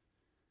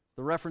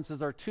 The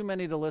references are too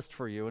many to list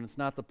for you, and it's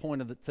not the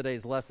point of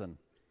today's lesson,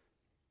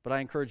 but I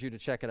encourage you to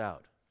check it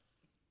out.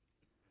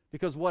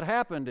 Because what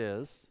happened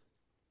is,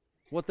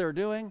 what they're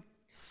doing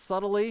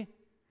subtly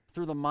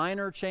through the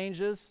minor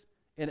changes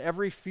in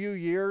every few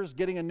years,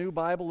 getting a new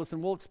Bible,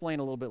 listen, we'll explain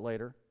a little bit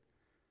later,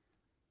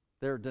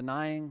 they're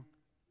denying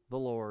the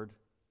Lord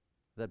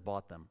that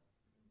bought them.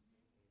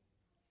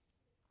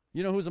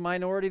 You know who's a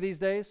minority these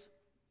days?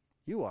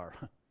 You are.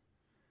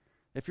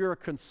 If you're a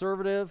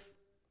conservative,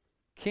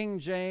 King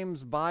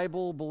James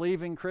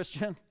Bible-believing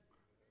Christian,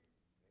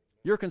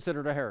 you're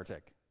considered a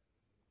heretic.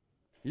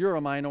 You're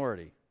a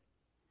minority.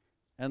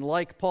 And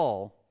like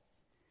Paul,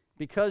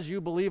 because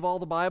you believe all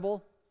the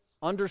Bible,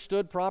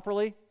 understood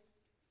properly,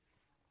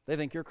 they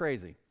think you're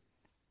crazy.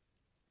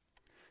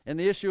 In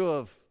the issue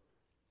of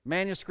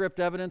manuscript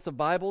evidence of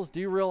Bibles, do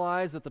you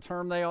realize that the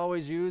term they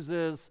always use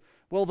is,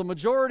 well, the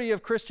majority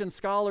of Christian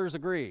scholars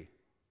agree?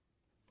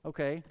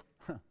 Okay.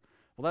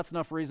 Well, that's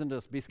enough reason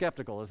to be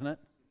skeptical, isn't it?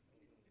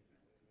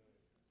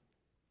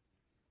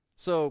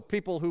 So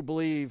people who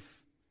believe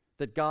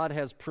that God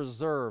has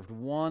preserved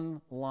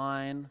one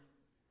line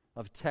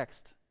of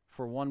text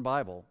for one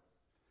Bible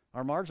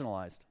are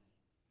marginalized.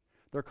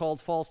 They're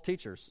called false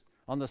teachers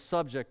on the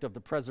subject of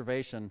the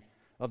preservation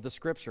of the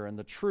Scripture, and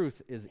the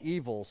truth is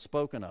evil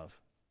spoken of.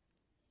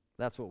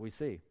 That's what we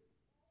see.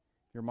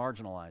 You're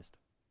marginalized.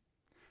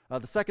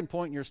 The second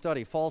point in your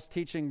study, false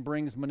teaching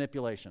brings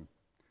manipulation.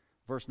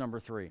 Verse number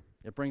 3,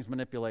 it brings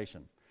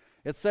manipulation.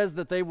 It says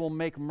that they will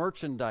make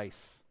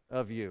merchandise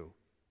of you.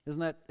 Isn't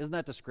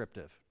that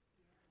descriptive?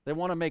 They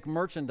want to make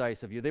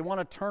merchandise of you. They want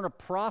to turn a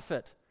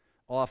profit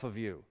off of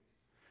you.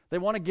 They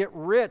want to get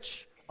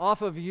rich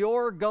off of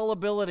your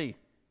gullibility.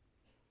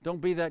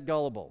 Don't be that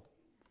gullible.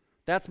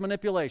 That's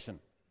manipulation.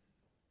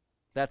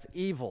 That's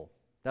evil.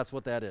 That's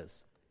what that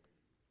is.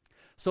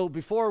 So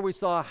before we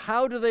saw,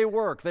 how do they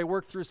work? They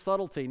work through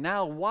subtlety.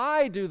 Now,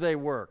 why do they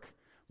work?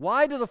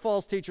 Why do the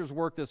false teachers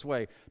work this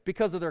way?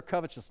 Because of their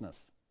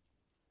covetousness.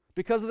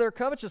 Because of their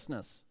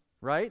covetousness,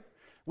 right?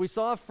 We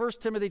saw 1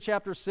 Timothy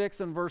chapter 6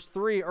 and verse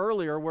 3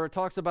 earlier, where it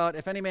talks about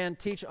if any man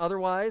teach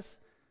otherwise.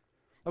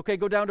 Okay,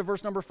 go down to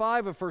verse number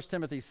 5 of 1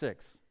 Timothy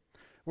 6,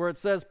 where it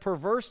says,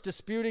 perverse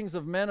disputings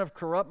of men of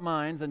corrupt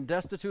minds and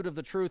destitute of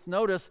the truth.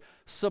 Notice,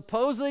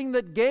 supposing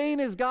that gain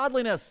is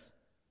godliness.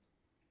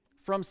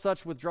 From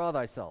such withdraw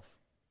thyself.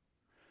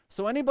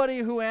 So anybody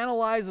who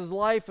analyzes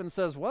life and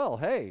says, well,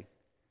 hey,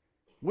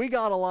 we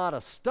got a lot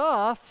of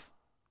stuff,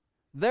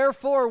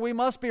 therefore we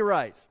must be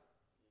right.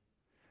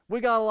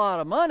 We got a lot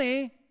of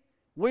money,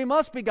 we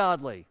must be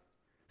godly.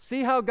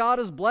 See how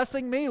God is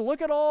blessing me?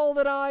 Look at all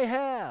that I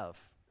have.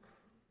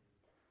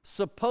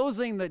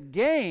 Supposing that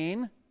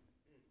gain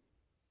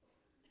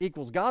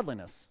equals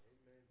godliness.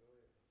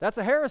 That's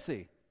a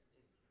heresy.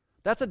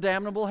 That's a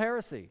damnable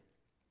heresy.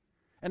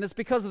 And it's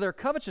because of their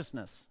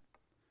covetousness.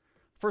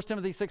 1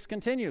 Timothy 6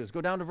 continues.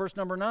 Go down to verse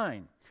number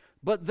 9.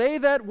 But they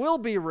that will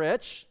be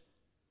rich,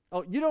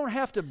 you don't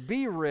have to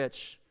be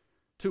rich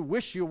to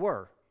wish you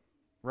were,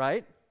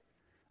 right?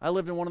 I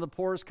lived in one of the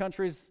poorest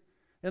countries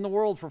in the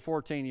world for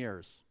 14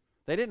 years.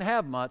 They didn't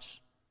have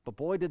much, but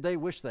boy, did they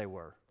wish they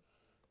were.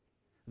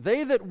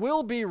 They that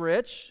will be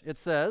rich, it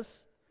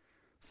says,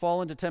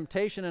 fall into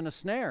temptation and a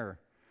snare,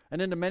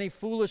 and into many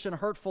foolish and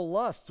hurtful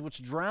lusts,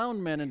 which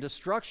drown men in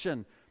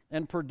destruction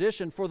and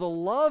perdition for the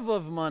love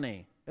of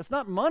money. It's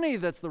not money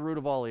that's the root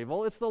of all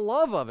evil, it's the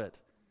love of it.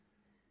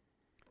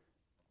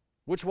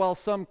 Which while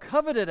some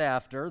coveted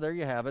after, there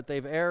you have it,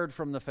 they've erred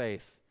from the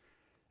faith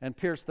and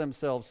pierced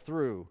themselves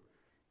through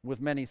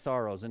with many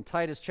sorrows. In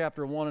Titus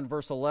chapter 1 and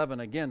verse 11,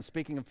 again,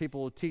 speaking of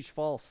people who teach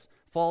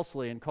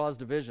falsely and cause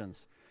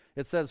divisions,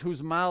 it says,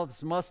 whose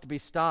mouths must be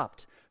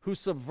stopped, who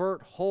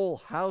subvert whole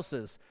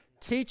houses,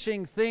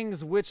 teaching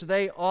things which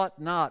they ought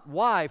not.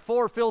 Why?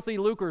 For filthy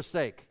lucre's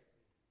sake.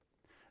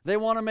 They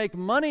want to make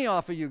money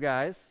off of you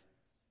guys.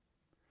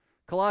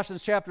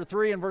 Colossians chapter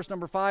 3 and verse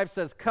number 5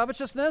 says,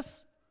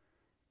 covetousness,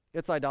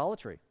 it's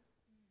idolatry.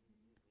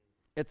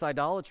 It's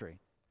idolatry.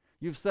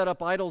 You've set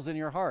up idols in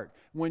your heart.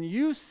 When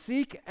you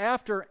seek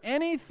after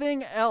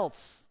anything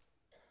else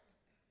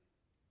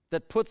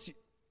that puts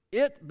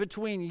it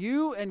between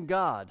you and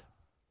God,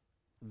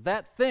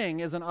 that thing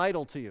is an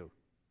idol to you.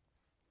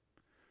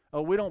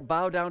 Oh, we don't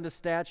bow down to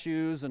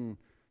statues and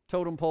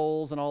totem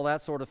poles and all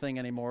that sort of thing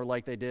anymore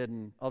like they did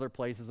in other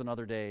places in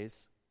other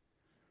days.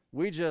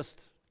 We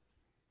just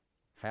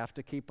have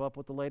to keep up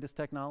with the latest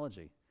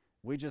technology.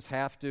 We just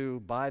have to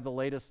buy the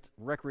latest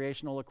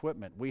recreational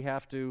equipment. We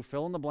have to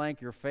fill in the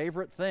blank your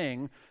favorite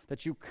thing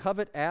that you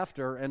covet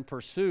after and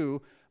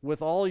pursue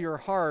with all your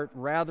heart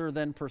rather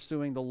than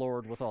pursuing the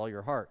Lord with all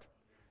your heart.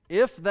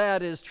 If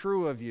that is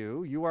true of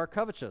you, you are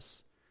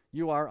covetous.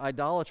 You are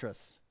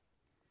idolatrous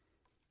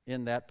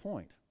in that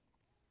point.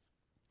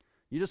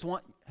 You just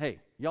want, hey,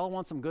 y'all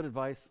want some good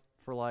advice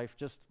for life?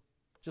 Just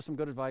some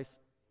good advice?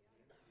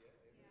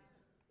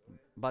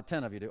 About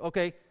 10 of you do.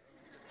 Okay.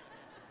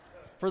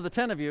 For the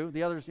 10 of you,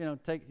 the others,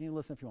 you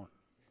listen if you want.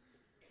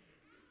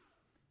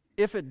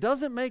 If it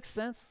doesn't make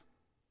sense,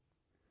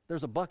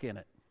 there's a buck in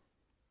it.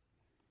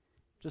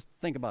 Just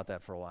think about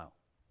that for a while.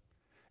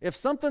 If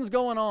something's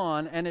going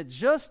on and it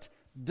just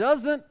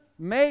doesn't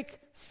make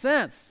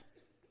sense,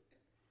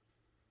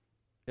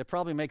 it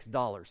probably makes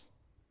dollars.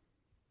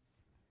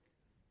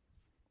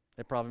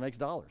 It probably makes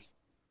dollars.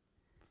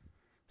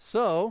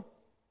 So,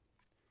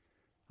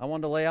 I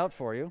wanted to lay out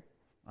for you.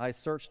 I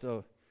searched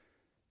a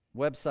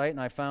website and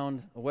I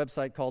found a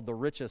website called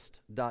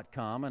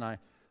therichest.com, and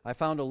I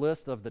found a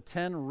list of the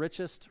 10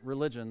 richest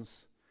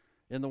religions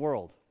in the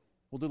world.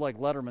 We'll do like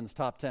Letterman's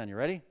top 10. You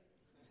ready?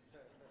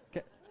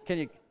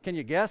 Can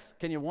you guess?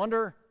 Can you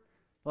wonder?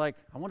 Like,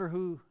 I wonder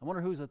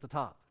who's at the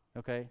top.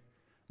 Okay.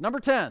 Number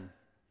 10,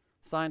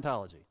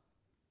 Scientology.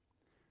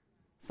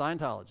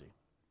 Scientology.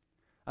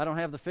 I don't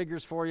have the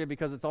figures for you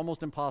because it's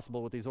almost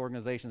impossible with these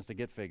organizations to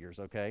get figures,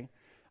 okay?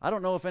 I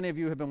don't know if any of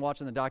you have been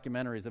watching the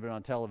documentaries that have been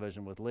on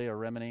television with Leah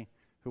Remini,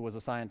 who was a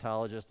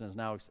Scientologist and is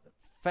now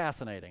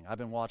fascinating. I've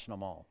been watching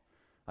them all.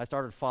 I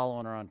started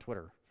following her on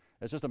Twitter.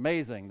 It's just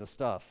amazing, the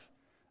stuff.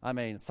 I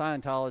mean,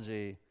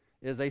 Scientology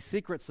is a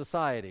secret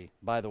society,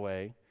 by the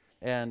way,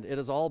 and it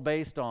is all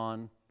based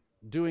on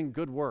doing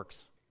good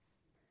works,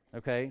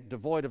 okay,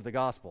 devoid of the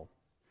gospel.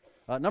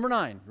 Number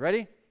 9,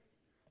 ready?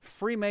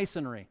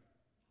 Freemasonry.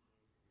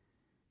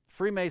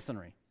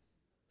 Freemasonry.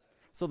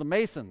 So the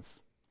Masons,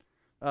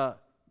 the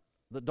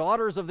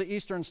Daughters of the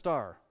Eastern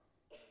Star.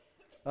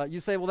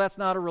 You say, well, that's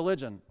not a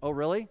religion. Oh,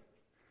 really?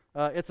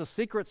 It's a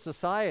secret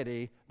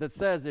society that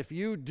says if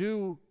you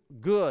do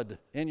good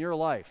in your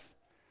life,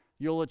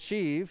 you'll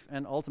achieve,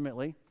 and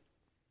ultimately,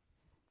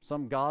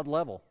 some God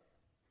level.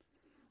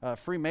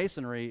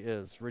 Freemasonry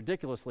is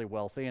ridiculously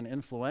wealthy and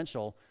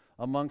influential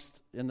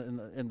amongst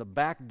in the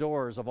back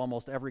doors of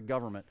almost every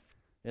government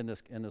in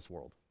this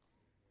world.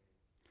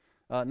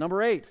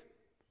 Number 8,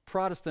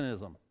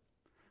 Protestantism.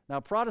 Now,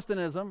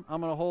 Protestantism,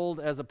 I'm going to hold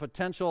as a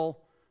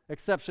potential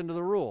exception to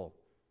the rule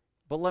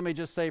But let me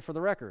just say for the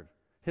record,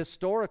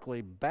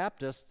 historically,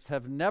 Baptists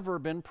have never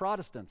been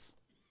Protestants.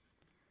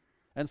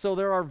 And so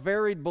there are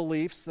varied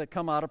beliefs that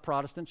come out of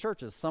Protestant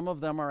churches. Some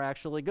of them are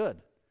actually good.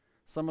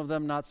 Some of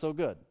them not so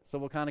good. So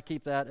we'll kind of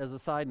keep that as a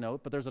side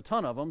note, but there's a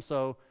ton of them,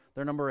 so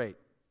they're number 8.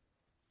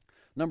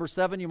 Number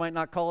 7, you might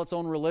not call its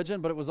own religion,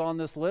 but it was on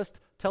this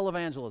list,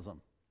 televangelism.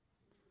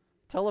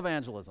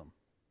 Televangelism.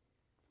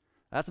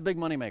 That's a big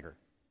moneymaker.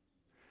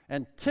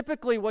 And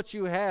typically what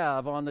you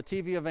have on the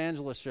TV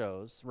evangelist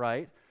shows,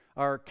 right,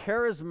 are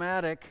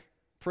charismatic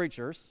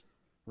preachers,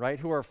 right,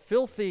 who are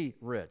filthy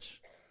rich,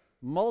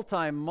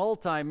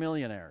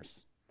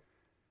 multi-millionaires.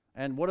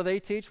 And what do they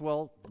teach?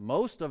 Well,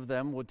 most of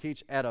them would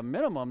teach at a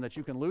minimum that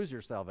you can lose your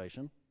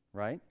salvation,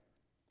 right?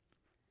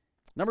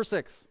 Number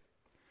 6,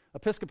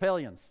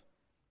 Episcopalians.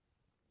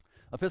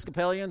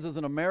 Episcopalians is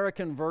an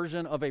American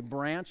version of a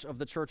branch of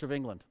the Church of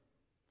England.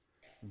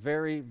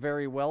 Very,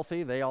 very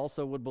wealthy. They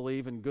also would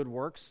believe in good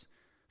works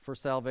for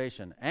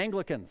salvation.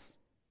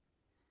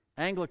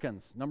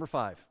 Anglicans, number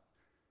 5.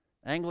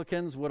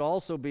 Anglicans would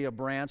also be a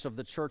branch of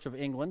the Church of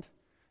England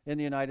in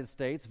the United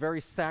States. Very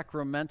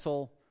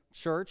sacramental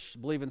church,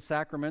 believe in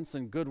sacraments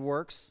and good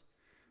works.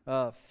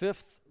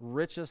 5th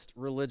richest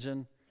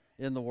religion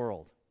in the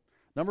world.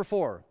 Number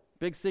 4,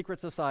 big secret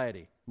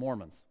society,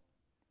 Mormons.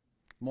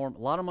 A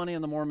lot of money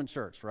in the Mormon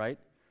church, right?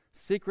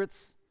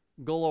 Secrets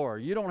galore.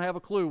 You don't have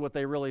a clue what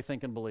they really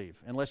think and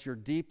believe unless you're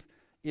deep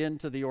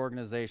into the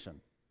organization.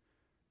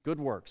 Good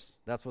works,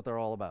 that's what they're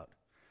all about.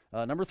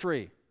 Number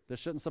 3,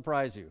 this shouldn't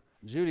surprise you,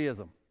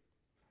 Judaism.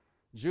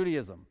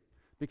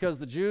 Because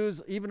the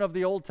Jews, even of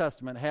the Old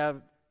Testament,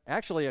 have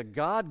actually a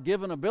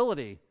God-given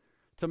ability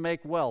to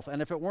make wealth. And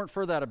if it weren't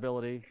for that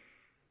ability,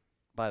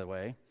 by the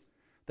way,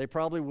 they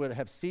probably would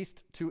have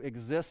ceased to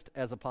exist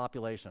as a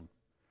population.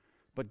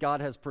 But God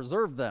has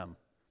preserved them.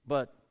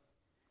 But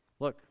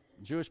look,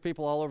 Jewish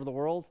people all over the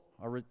world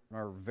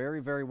are very,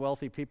 very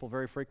wealthy people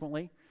very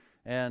frequently.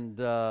 And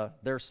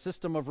their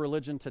system of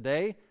religion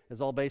today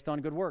is all based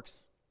on good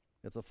works.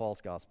 It's a false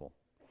gospel.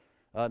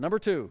 Number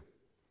 2,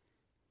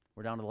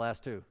 we're down to the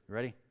last 2. You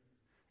ready?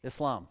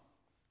 Islam.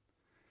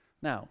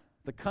 Now,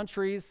 the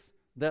countries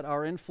that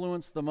are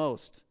influenced the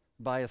most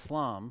by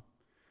Islam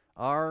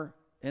are,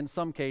 in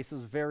some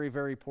cases, very,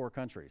 very poor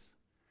countries.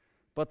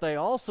 But they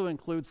also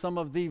include some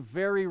of the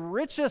very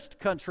richest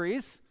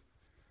countries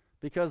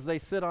because they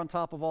sit on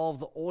top of all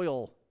of the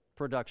oil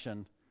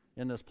production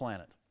in this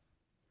planet.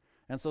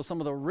 And so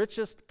some of the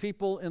richest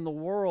people in the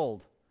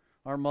world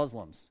are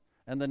Muslims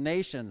and the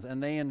nations,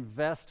 and they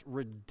invest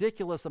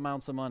ridiculous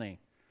amounts of money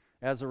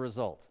as a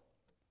result.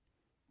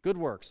 Good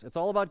works. It's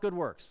all about good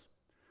works.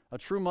 A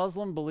true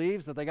Muslim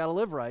believes that they got to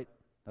live right.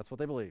 That's what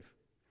they believe.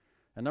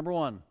 And number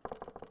 1,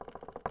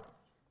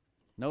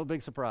 no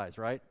big surprise,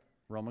 right?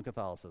 Roman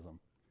Catholicism.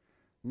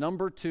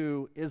 Number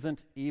 2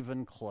 isn't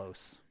even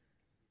close.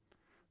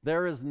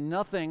 There is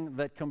nothing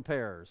that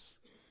compares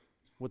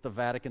with the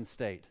Vatican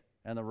State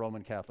and the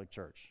Roman Catholic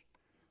Church.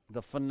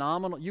 The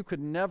phenomenal, you could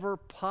never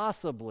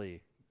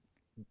possibly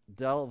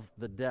delve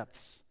the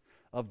depths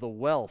of the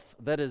wealth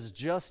that is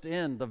just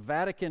in the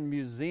Vatican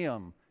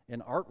Museum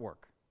in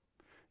artwork.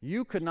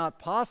 You could not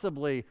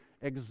possibly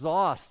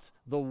exhaust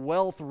the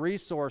wealth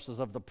resources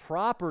of the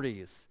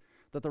properties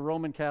that the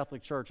Roman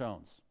Catholic Church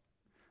owns.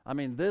 I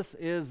mean, this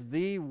is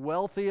the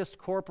wealthiest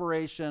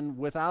corporation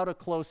without a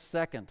close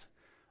second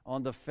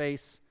on the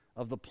face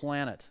of the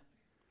planet.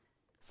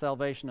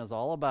 Salvation is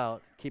all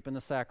about keeping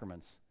the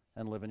sacraments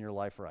and living your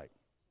life right.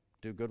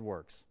 Do good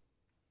works.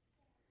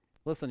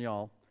 Listen,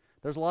 y'all,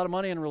 there's a lot of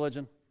money in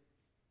religion.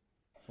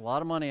 A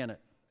lot of money in it.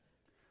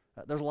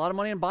 There's a lot of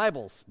money in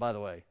Bibles, by the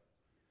way.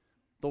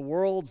 The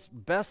world's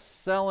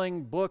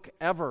best-selling book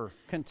ever,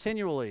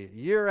 continually,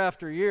 year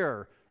after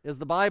year, is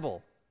the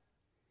Bible.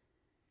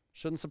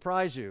 Shouldn't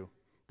surprise you.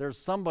 There's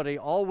somebody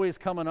always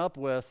coming up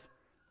with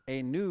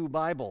a new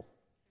Bible.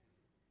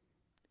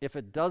 If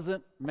it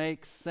doesn't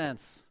make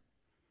sense,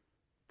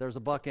 there's a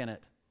buck in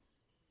it.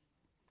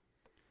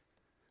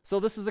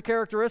 So this is a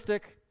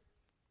characteristic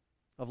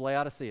of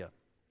Laodicea.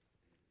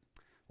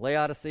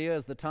 Laodicea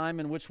is the time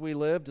in which we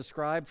live,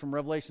 described from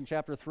Revelation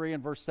chapter 3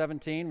 and verse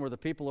 17, where the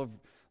people of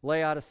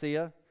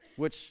Laodicea,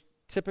 which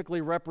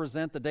typically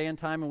represent the day and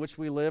time in which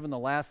we live in the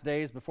last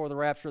days before the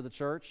rapture of the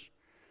church,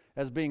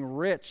 as being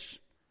rich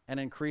and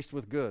increased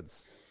with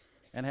goods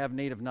and have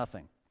need of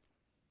nothing.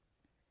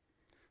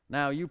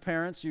 Now, you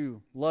parents,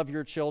 you love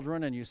your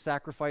children and you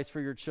sacrifice for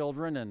your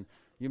children and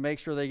you make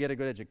sure they get a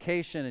good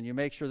education and you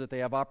make sure that they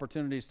have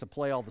opportunities to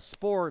play all the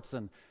sports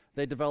and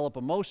they develop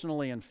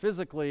emotionally and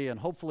physically and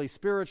hopefully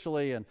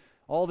spiritually and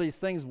all these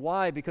things.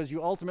 Why? Because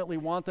you ultimately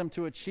want them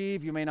to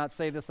achieve, you may not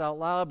say this out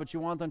loud, but you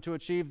want them to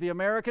achieve the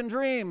American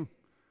dream.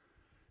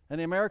 And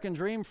the American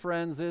dream,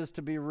 friends, is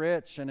to be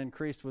rich and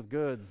increased with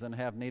goods and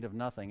have need of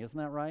nothing. Isn't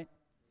that right?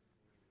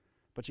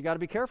 But you got to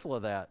be careful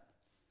of that.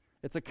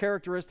 It's a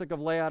characteristic of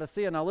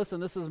Laodicea. Now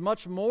listen, this is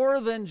much more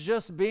than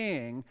just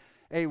being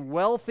a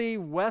wealthy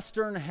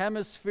Western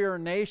Hemisphere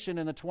nation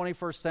in the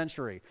 21st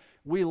century.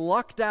 We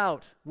lucked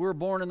out we were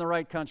born in the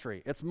right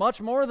country. It's much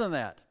more than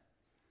that.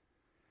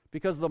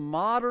 Because the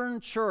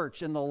modern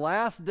church in the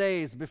last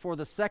days before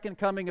the second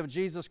coming of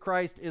Jesus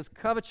Christ is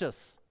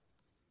covetous.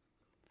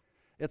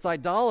 It's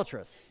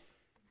idolatrous.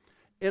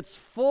 It's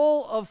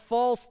full of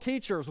false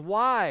teachers.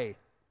 Why?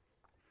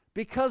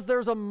 Because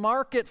there's a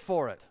market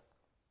for it.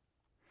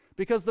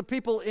 Because the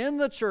people in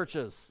the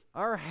churches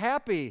are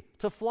happy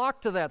to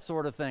flock to that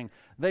sort of thing.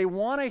 They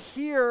want to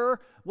hear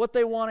what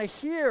they want to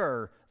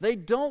hear. They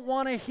don't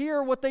want to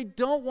hear what they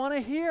don't want to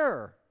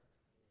hear.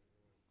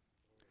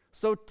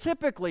 So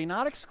typically,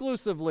 not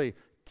exclusively,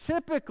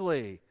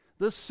 typically,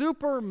 the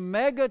super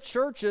mega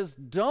churches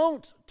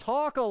don't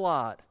talk a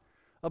lot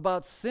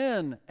about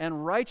sin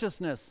and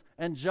righteousness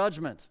and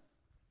judgment.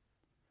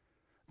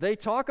 They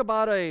talk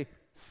about a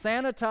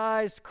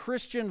sanitized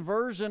Christian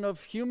version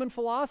of human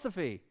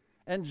philosophy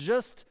and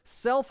just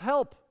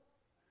self-help.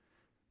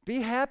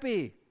 Be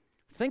happy.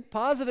 Think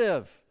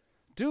positive.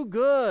 Do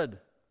good.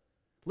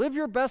 Live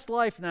your best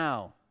life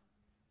now.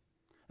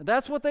 And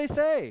that's what they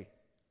say.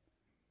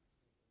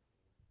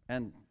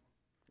 And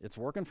it's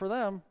working for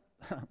them.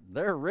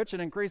 They're rich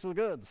and increased with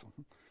goods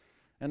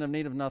and in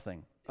need of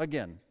nothing.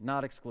 Again,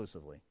 not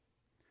exclusively.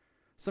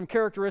 Some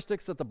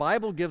characteristics that the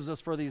Bible gives us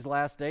for these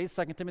last days,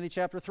 2 Timothy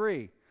chapter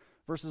 3,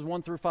 verses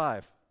 1 through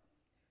 5.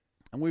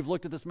 And we've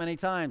looked at this many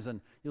times,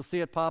 and you'll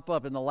see it pop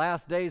up. In the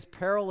last days,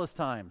 perilous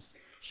times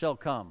shall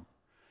come.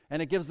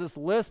 And it gives this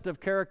list of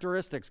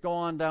characteristics. Go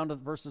on down to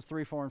verses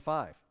 3, 4, and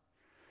 5.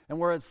 And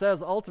where it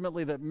says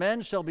ultimately that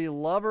men shall be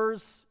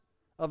lovers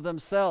of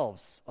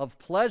themselves, of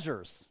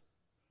pleasures,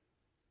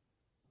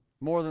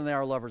 more than they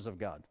are lovers of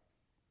God.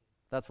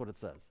 That's what it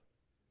says.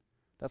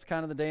 That's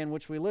kind of the day in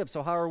which we live.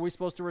 So how are we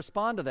supposed to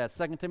respond to that?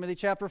 2 Timothy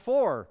chapter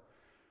 4,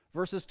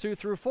 verses 2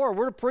 through 4.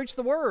 We're to preach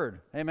the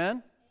word.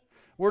 Amen?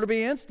 We're to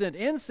be instant,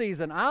 in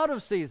season, out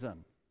of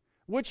season,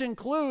 which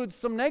includes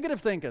some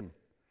negative thinking.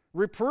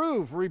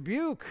 Reprove,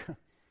 rebuke,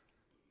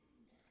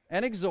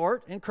 and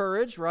exhort,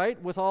 encourage, right?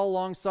 With all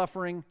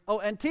long-suffering. Oh,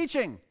 and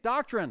teaching,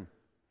 doctrine.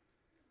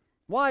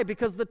 Why?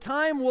 Because the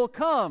time will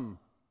come,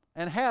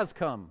 and has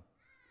come,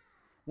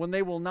 when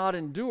they will not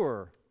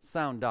endure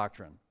sound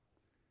doctrine.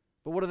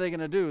 But what are they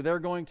going to do? They're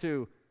going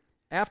to,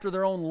 after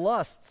their own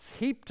lusts,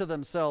 heap to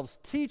themselves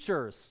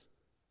teachers,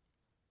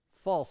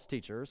 false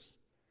teachers,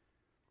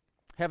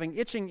 having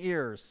itching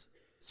ears.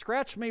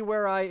 Scratch me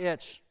where I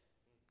itch.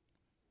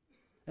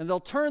 And they'll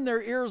turn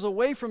their ears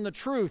away from the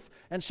truth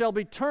and shall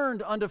be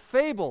turned unto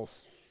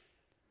fables.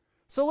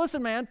 So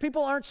listen, man,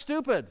 people aren't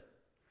stupid.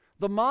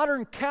 The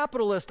modern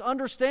capitalist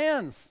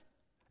understands.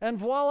 And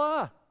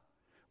voila,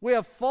 we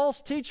have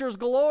false teachers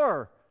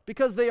galore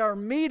because they are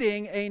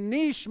meeting a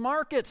niche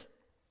market.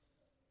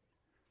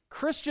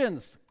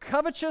 Christians,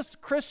 covetous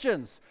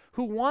Christians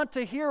who want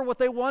to hear what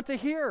they want to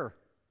hear.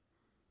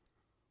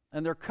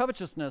 And their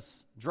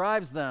covetousness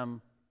drives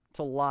them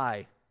to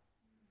lie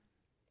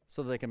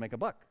so that they can make a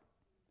buck.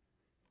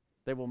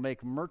 They will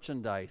make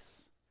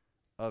merchandise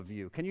of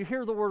you. Can you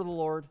hear the word of the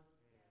Lord?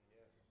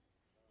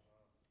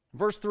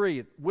 Verse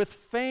 3, with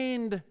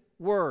feigned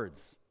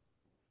words.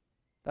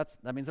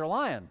 That means they're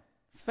lying.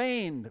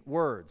 Feigned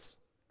words.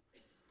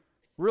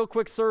 Real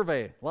quick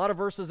survey. A lot of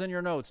verses in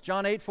your notes.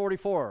 John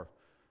 8:44.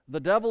 The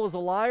devil is a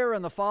liar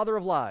and the father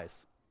of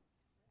lies.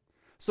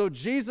 So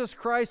Jesus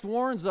Christ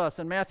warns us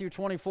in Matthew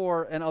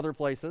 24 and other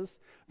places.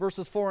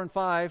 Verses 4 and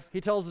 5,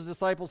 he tells his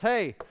disciples,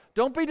 hey,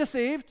 don't be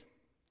deceived.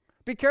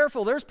 Be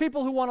careful. There's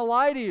people who want to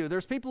lie to you.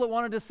 There's people that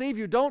want to deceive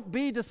you. Don't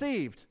be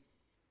deceived.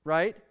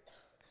 Right?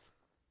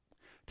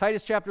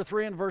 Titus chapter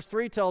 3 and verse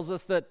 3 tells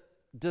us that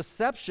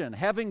deception,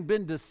 having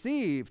been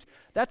deceived,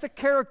 that's a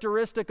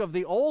characteristic of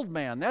the old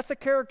man. That's a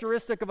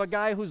characteristic of a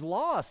guy who's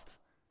lost.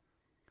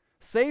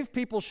 Saved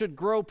people should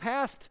grow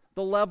past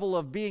the level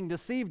of being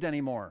deceived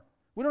anymore.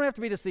 We don't have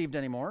to be deceived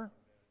anymore.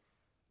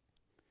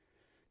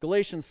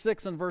 Galatians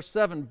 6 and verse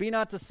 7, be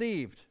not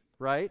deceived,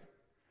 right?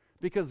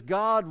 Because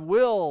God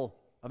will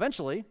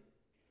eventually,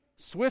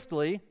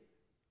 swiftly,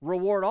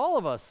 reward all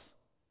of us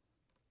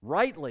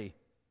rightly.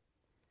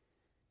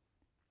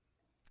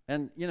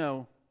 And,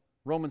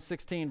 Romans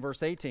 16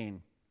 verse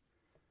 18,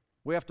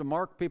 we have to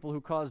mark people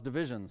who cause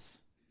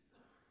divisions.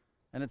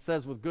 And it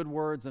says, with good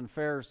words and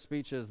fair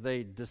speeches,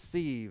 they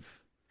deceive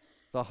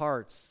the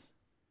hearts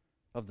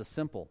of the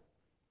simple.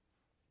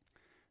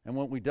 And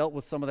when we dealt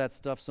with some of that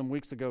stuff some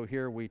weeks ago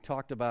here, we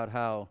talked about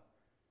how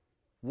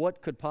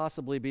what could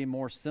possibly be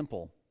more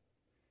simple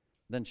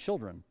than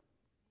children?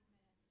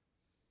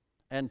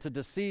 And to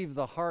deceive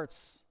the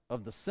hearts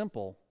of the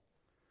simple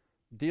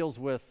deals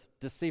with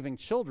deceiving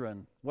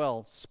children.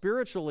 Well,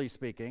 spiritually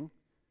speaking,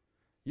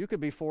 you could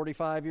be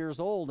 45 years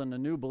old and a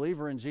new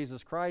believer in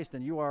Jesus Christ,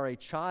 and you are a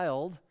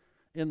child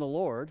in the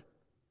Lord.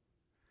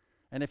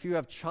 And if you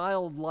have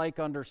childlike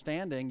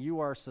understanding, you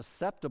are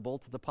susceptible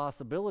to the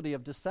possibility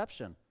of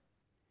deception.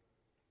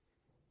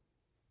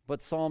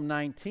 But Psalm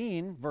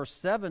 19, verse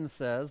 7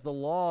 says, the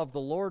law of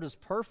the Lord is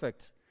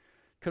perfect,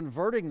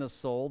 converting the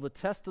soul. The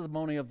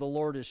testimony of the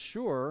Lord is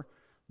sure,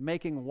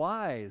 making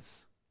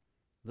wise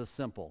the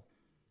simple.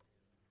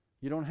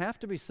 You don't have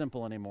to be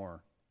simple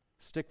anymore.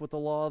 Stick with the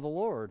law of the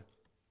Lord.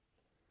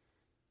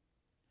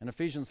 In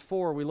Ephesians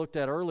 4, we looked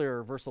at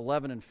earlier, verse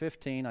 11 and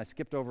 15. I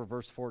skipped over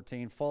verse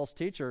 14. False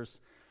teachers,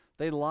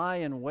 they lie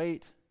in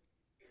wait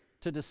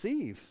to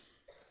deceive.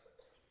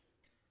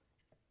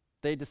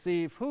 They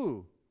deceive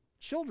who?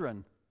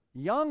 Children,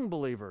 young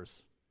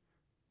believers,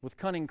 with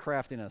cunning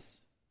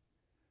craftiness.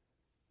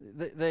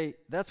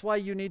 That's why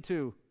you need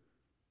to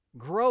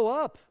grow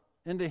up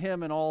into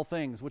him in all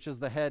things, which is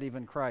the head,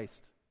 even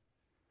Christ.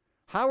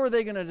 How are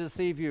they going to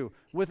deceive you?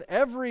 With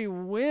every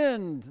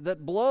wind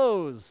that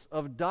blows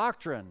of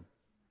doctrine,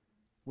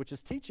 which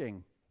is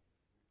teaching,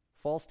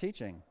 false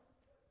teaching.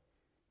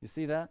 You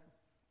see that?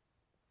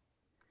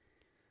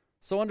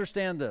 So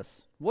understand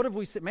this. What have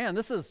we seen? Man,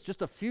 this is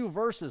just a few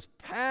verses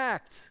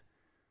packed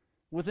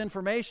with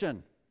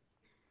information.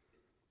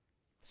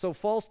 So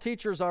false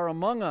teachers are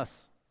among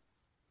us.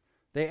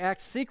 They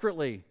act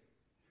secretly.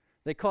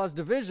 They cause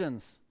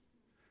divisions.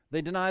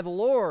 They deny the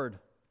Lord.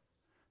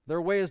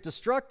 Their way is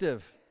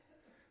destructive.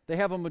 They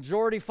have a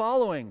majority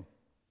following,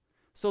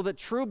 so that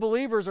true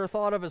believers are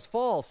thought of as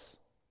false.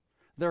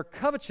 They're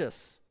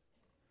covetous,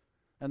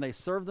 and they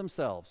serve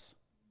themselves,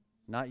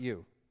 not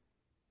you.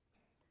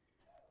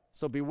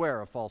 So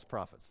beware of false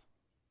prophets.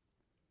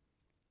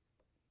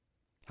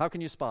 How can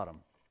you spot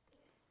them?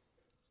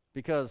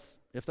 Because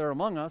if they're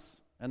among us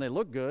and they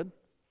look good,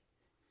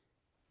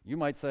 you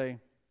might say,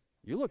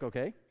 "You look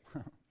okay.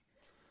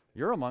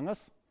 You're among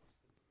us."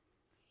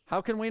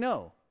 How can we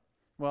know?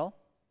 Well,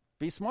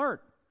 be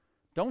smart.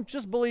 Don't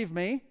just believe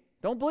me.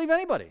 Don't believe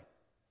anybody,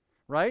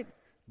 right?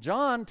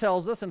 John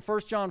tells us in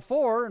 1 John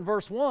 4 and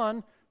verse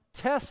 1,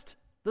 test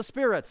the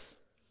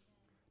spirits.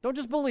 Don't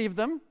just believe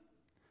them.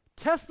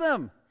 Test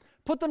them.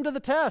 Put them to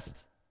the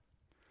test.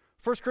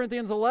 1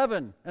 Corinthians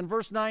 11 and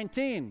verse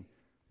 19,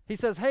 he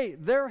says, hey,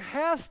 there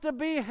has to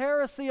be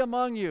heresy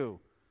among you.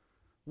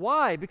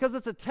 Why? Because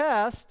it's a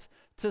test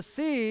to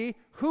see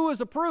who is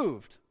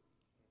approved.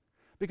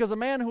 Because a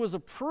man who is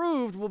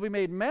approved will be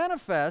made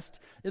manifest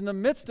in the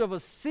midst of a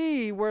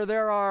sea where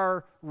there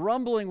are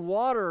rumbling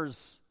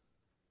waters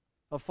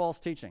of false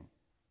teaching.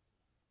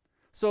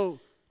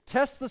 So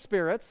test the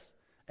spirits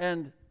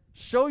and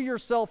show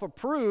yourself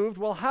approved.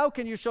 Well, how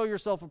can you show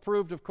yourself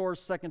approved? Of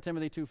course, 2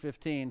 Timothy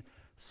 2:15.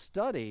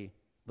 Study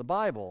the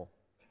Bible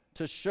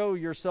to show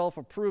yourself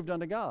approved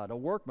unto God, a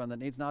workman that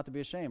needs not to be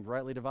ashamed,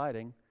 rightly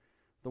dividing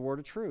the word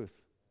of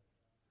truth.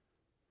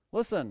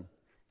 Listen,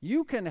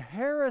 you can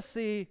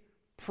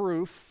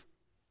heresy-proof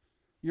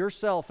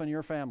yourself and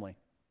your family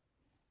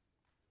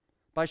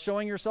by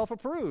showing yourself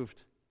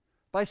approved,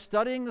 by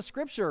studying the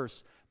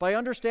Scriptures, by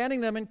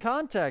understanding them in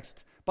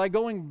context, by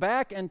going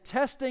back and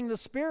testing the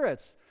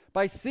spirits,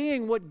 by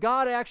seeing what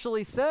God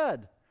actually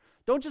said.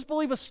 Don't just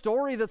believe a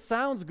story that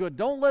sounds good.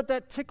 Don't let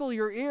that tickle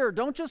your ear.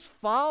 Don't just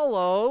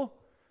follow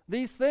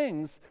these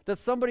things that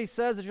somebody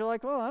says that you're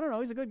like, well, I don't know,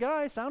 he's a good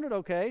guy, sounded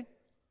okay.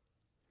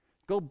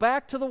 Go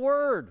back to the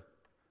Word.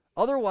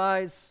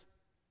 Otherwise,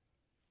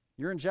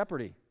 you're in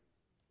jeopardy.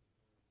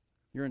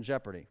 You're in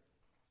jeopardy.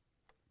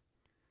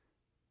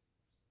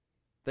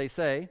 They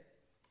say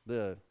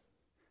the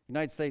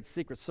United States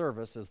Secret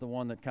Service is the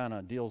one that kind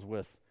of deals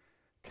with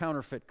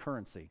counterfeit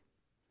currency.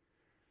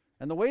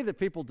 And the way that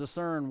people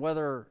discern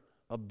whether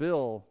a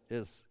bill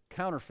is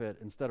counterfeit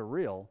instead of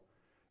real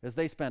is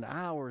they spend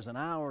hours and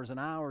hours and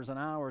hours and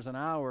hours and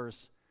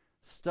hours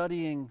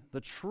studying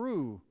the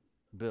true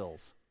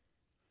bills.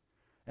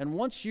 And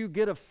once you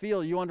get a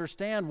feel, you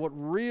understand what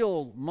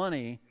real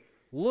money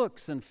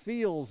looks and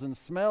feels and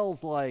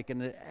smells like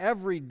and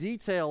every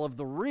detail of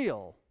the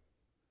real.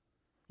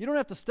 You don't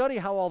have to study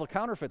how all the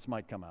counterfeits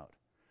might come out.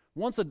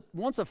 Once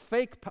a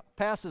fake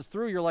passes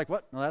through, you're like,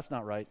 what? No, that's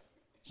not right.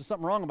 There's just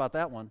something wrong about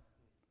that one.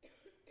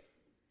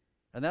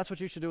 And that's what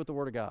you should do with the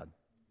Word of God.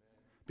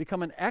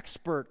 Become an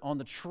expert on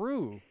the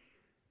true.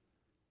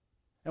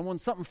 And when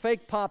something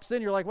fake pops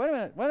in, you're like, wait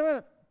a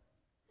minute.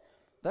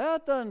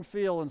 That doesn't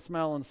feel and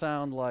smell and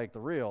sound like the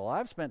real.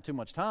 I've spent too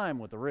much time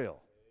with the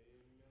real.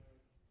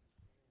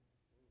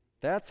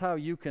 That's how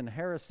you can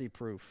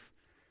heresy-proof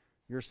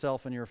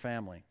yourself and your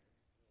family.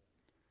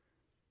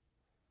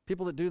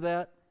 People that do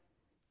that,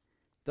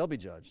 they'll be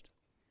judged.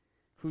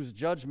 Whose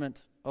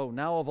judgment,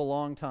 now of a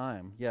long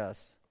time,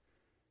 yes,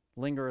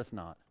 lingereth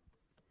not,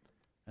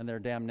 and their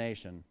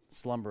damnation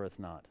slumbereth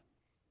not.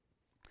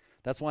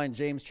 That's why in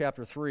James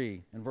chapter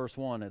 3 and verse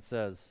 1 it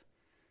says,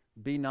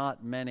 be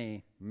not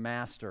many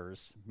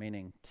masters,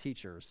 meaning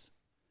teachers,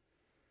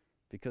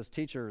 because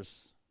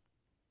teachers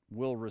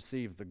will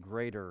receive the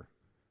greater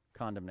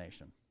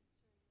condemnation.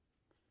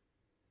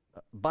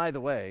 By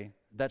the way,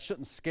 that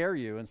shouldn't scare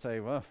you and say,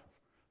 well,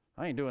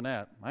 I ain't doing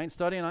that. I ain't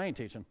studying, I ain't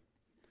teaching.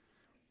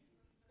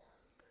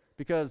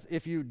 Because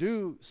if you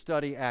do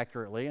study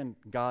accurately, and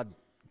God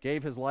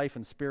gave his life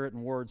and spirit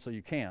and word so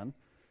you can,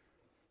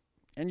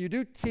 and you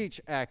do teach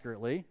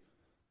accurately,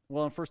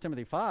 well, in 1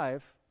 Timothy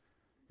 5,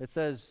 it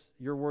says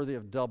you're worthy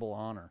of double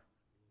honor.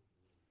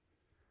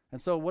 And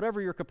so whatever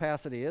your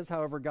capacity is,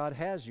 however God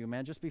has you,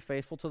 man, just be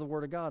faithful to the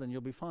Word of God and you'll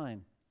be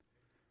fine.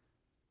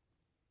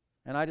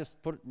 And I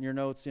just put in your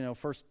notes,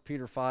 1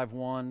 Peter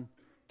 5:1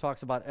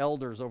 talks about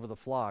elders over the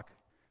flock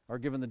are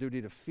given the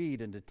duty to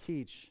feed and to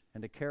teach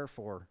and to care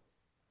for.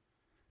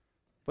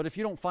 But if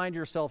you don't find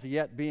yourself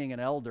yet being an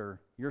elder,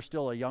 you're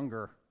still a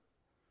younger.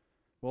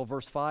 Well,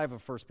 verse 5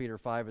 of 1 Peter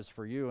 5 is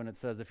for you, and it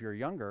says if you're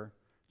younger,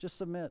 just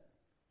submit.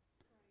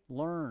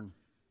 Learn.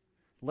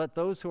 Let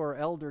those who are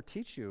elder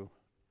teach you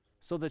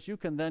so that you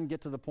can then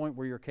get to the point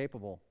where you're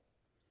capable.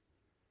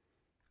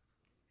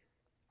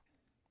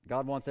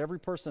 God wants every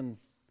person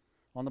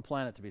on the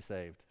planet to be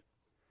saved,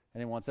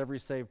 and He wants every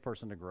saved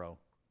person to grow.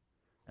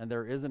 And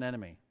there is an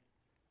enemy,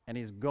 and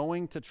he's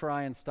going to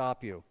try and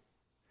stop you.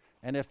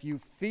 And if you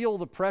feel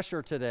the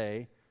pressure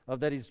today of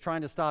that he's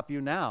trying to stop you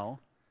now,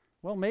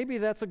 well, maybe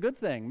that's a good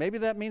thing. Maybe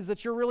that means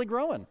that you're really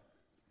growing.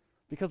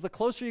 Because the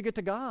closer you get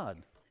to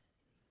God,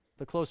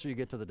 the closer you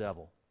get to the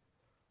devil.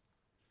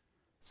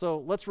 So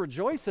let's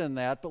rejoice in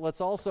that, but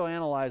let's also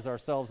analyze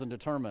ourselves and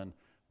determine,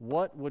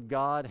 what would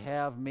God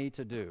have me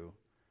to do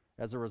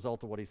as a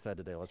result of what He said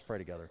today? Let's pray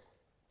together.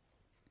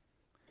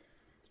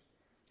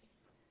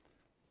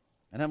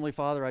 And Heavenly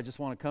Father, I just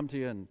want to come to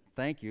you and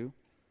thank you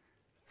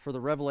for the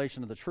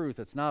revelation of the truth.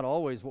 It's not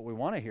always what we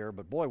want to hear,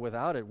 but boy,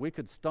 without it, we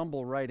could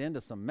stumble right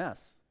into some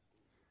mess.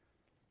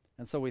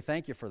 And so we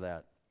thank you for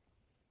that.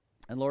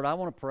 And Lord, I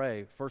want to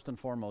pray, first and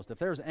foremost, if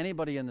there's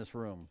anybody in this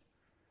room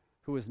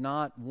who is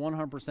not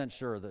 100%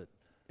 sure that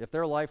if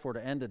their life were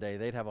to end today,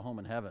 they'd have a home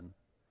in heaven,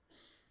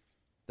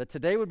 that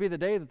today would be the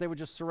day that they would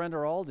just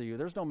surrender all to you.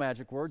 There's no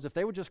magic words. If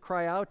they would just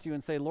cry out to you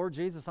and say, Lord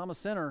Jesus, I'm a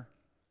sinner.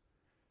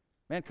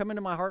 Man, come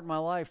into my heart and my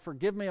life.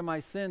 Forgive me of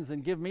my sins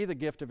and give me the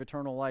gift of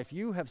eternal life.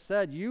 You have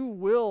said you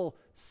will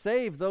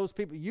save those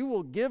people. You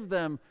will give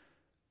them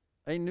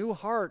a new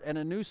heart and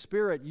a new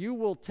spirit. You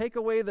will take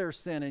away their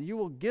sin and you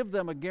will give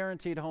them a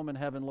guaranteed home in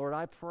heaven. Lord,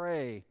 I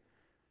pray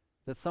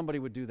that somebody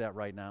would do that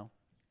right now.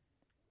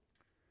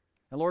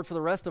 And Lord, for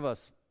the rest of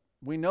us,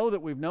 we know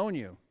that we've known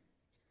you,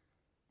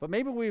 but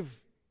maybe we've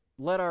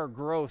let our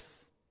growth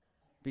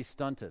be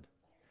stunted.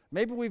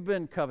 Maybe we've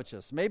been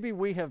covetous. Maybe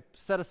we have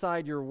set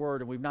aside your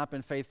word and we've not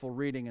been faithful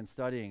reading and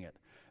studying it.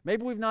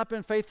 Maybe we've not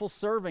been faithful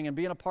serving and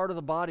being a part of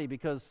the body,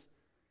 because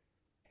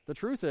the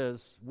truth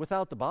is,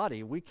 without the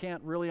body, we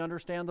can't really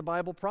understand the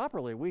Bible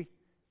properly.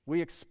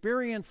 We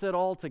experience it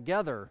all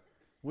together,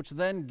 which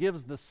then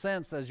gives the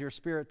sense as your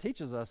Spirit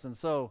teaches us. And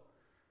so,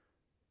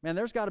 man,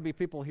 there's got to be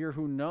people here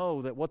who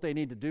know that what they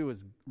need to do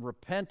is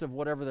repent of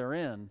whatever they're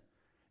in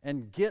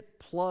and get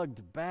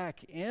plugged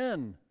back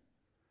in,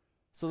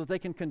 so that they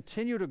can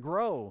continue to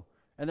grow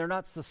and they're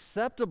not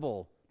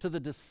susceptible to the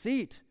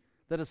deceit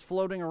that is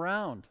floating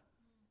around.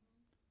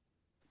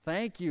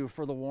 Thank you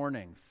for the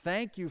warning.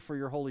 Thank you for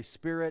your Holy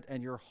Spirit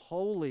and your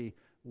holy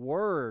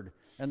word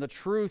and the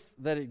truth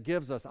that it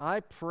gives us. I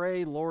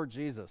pray, Lord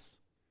Jesus,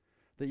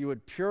 that you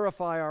would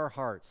purify our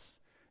hearts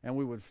and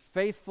we would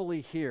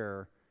faithfully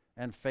hear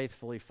and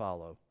faithfully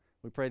follow.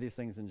 We pray these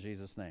things in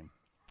Jesus' name.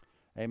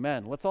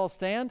 Amen. Let's all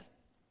stand.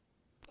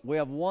 We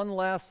have one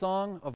last song of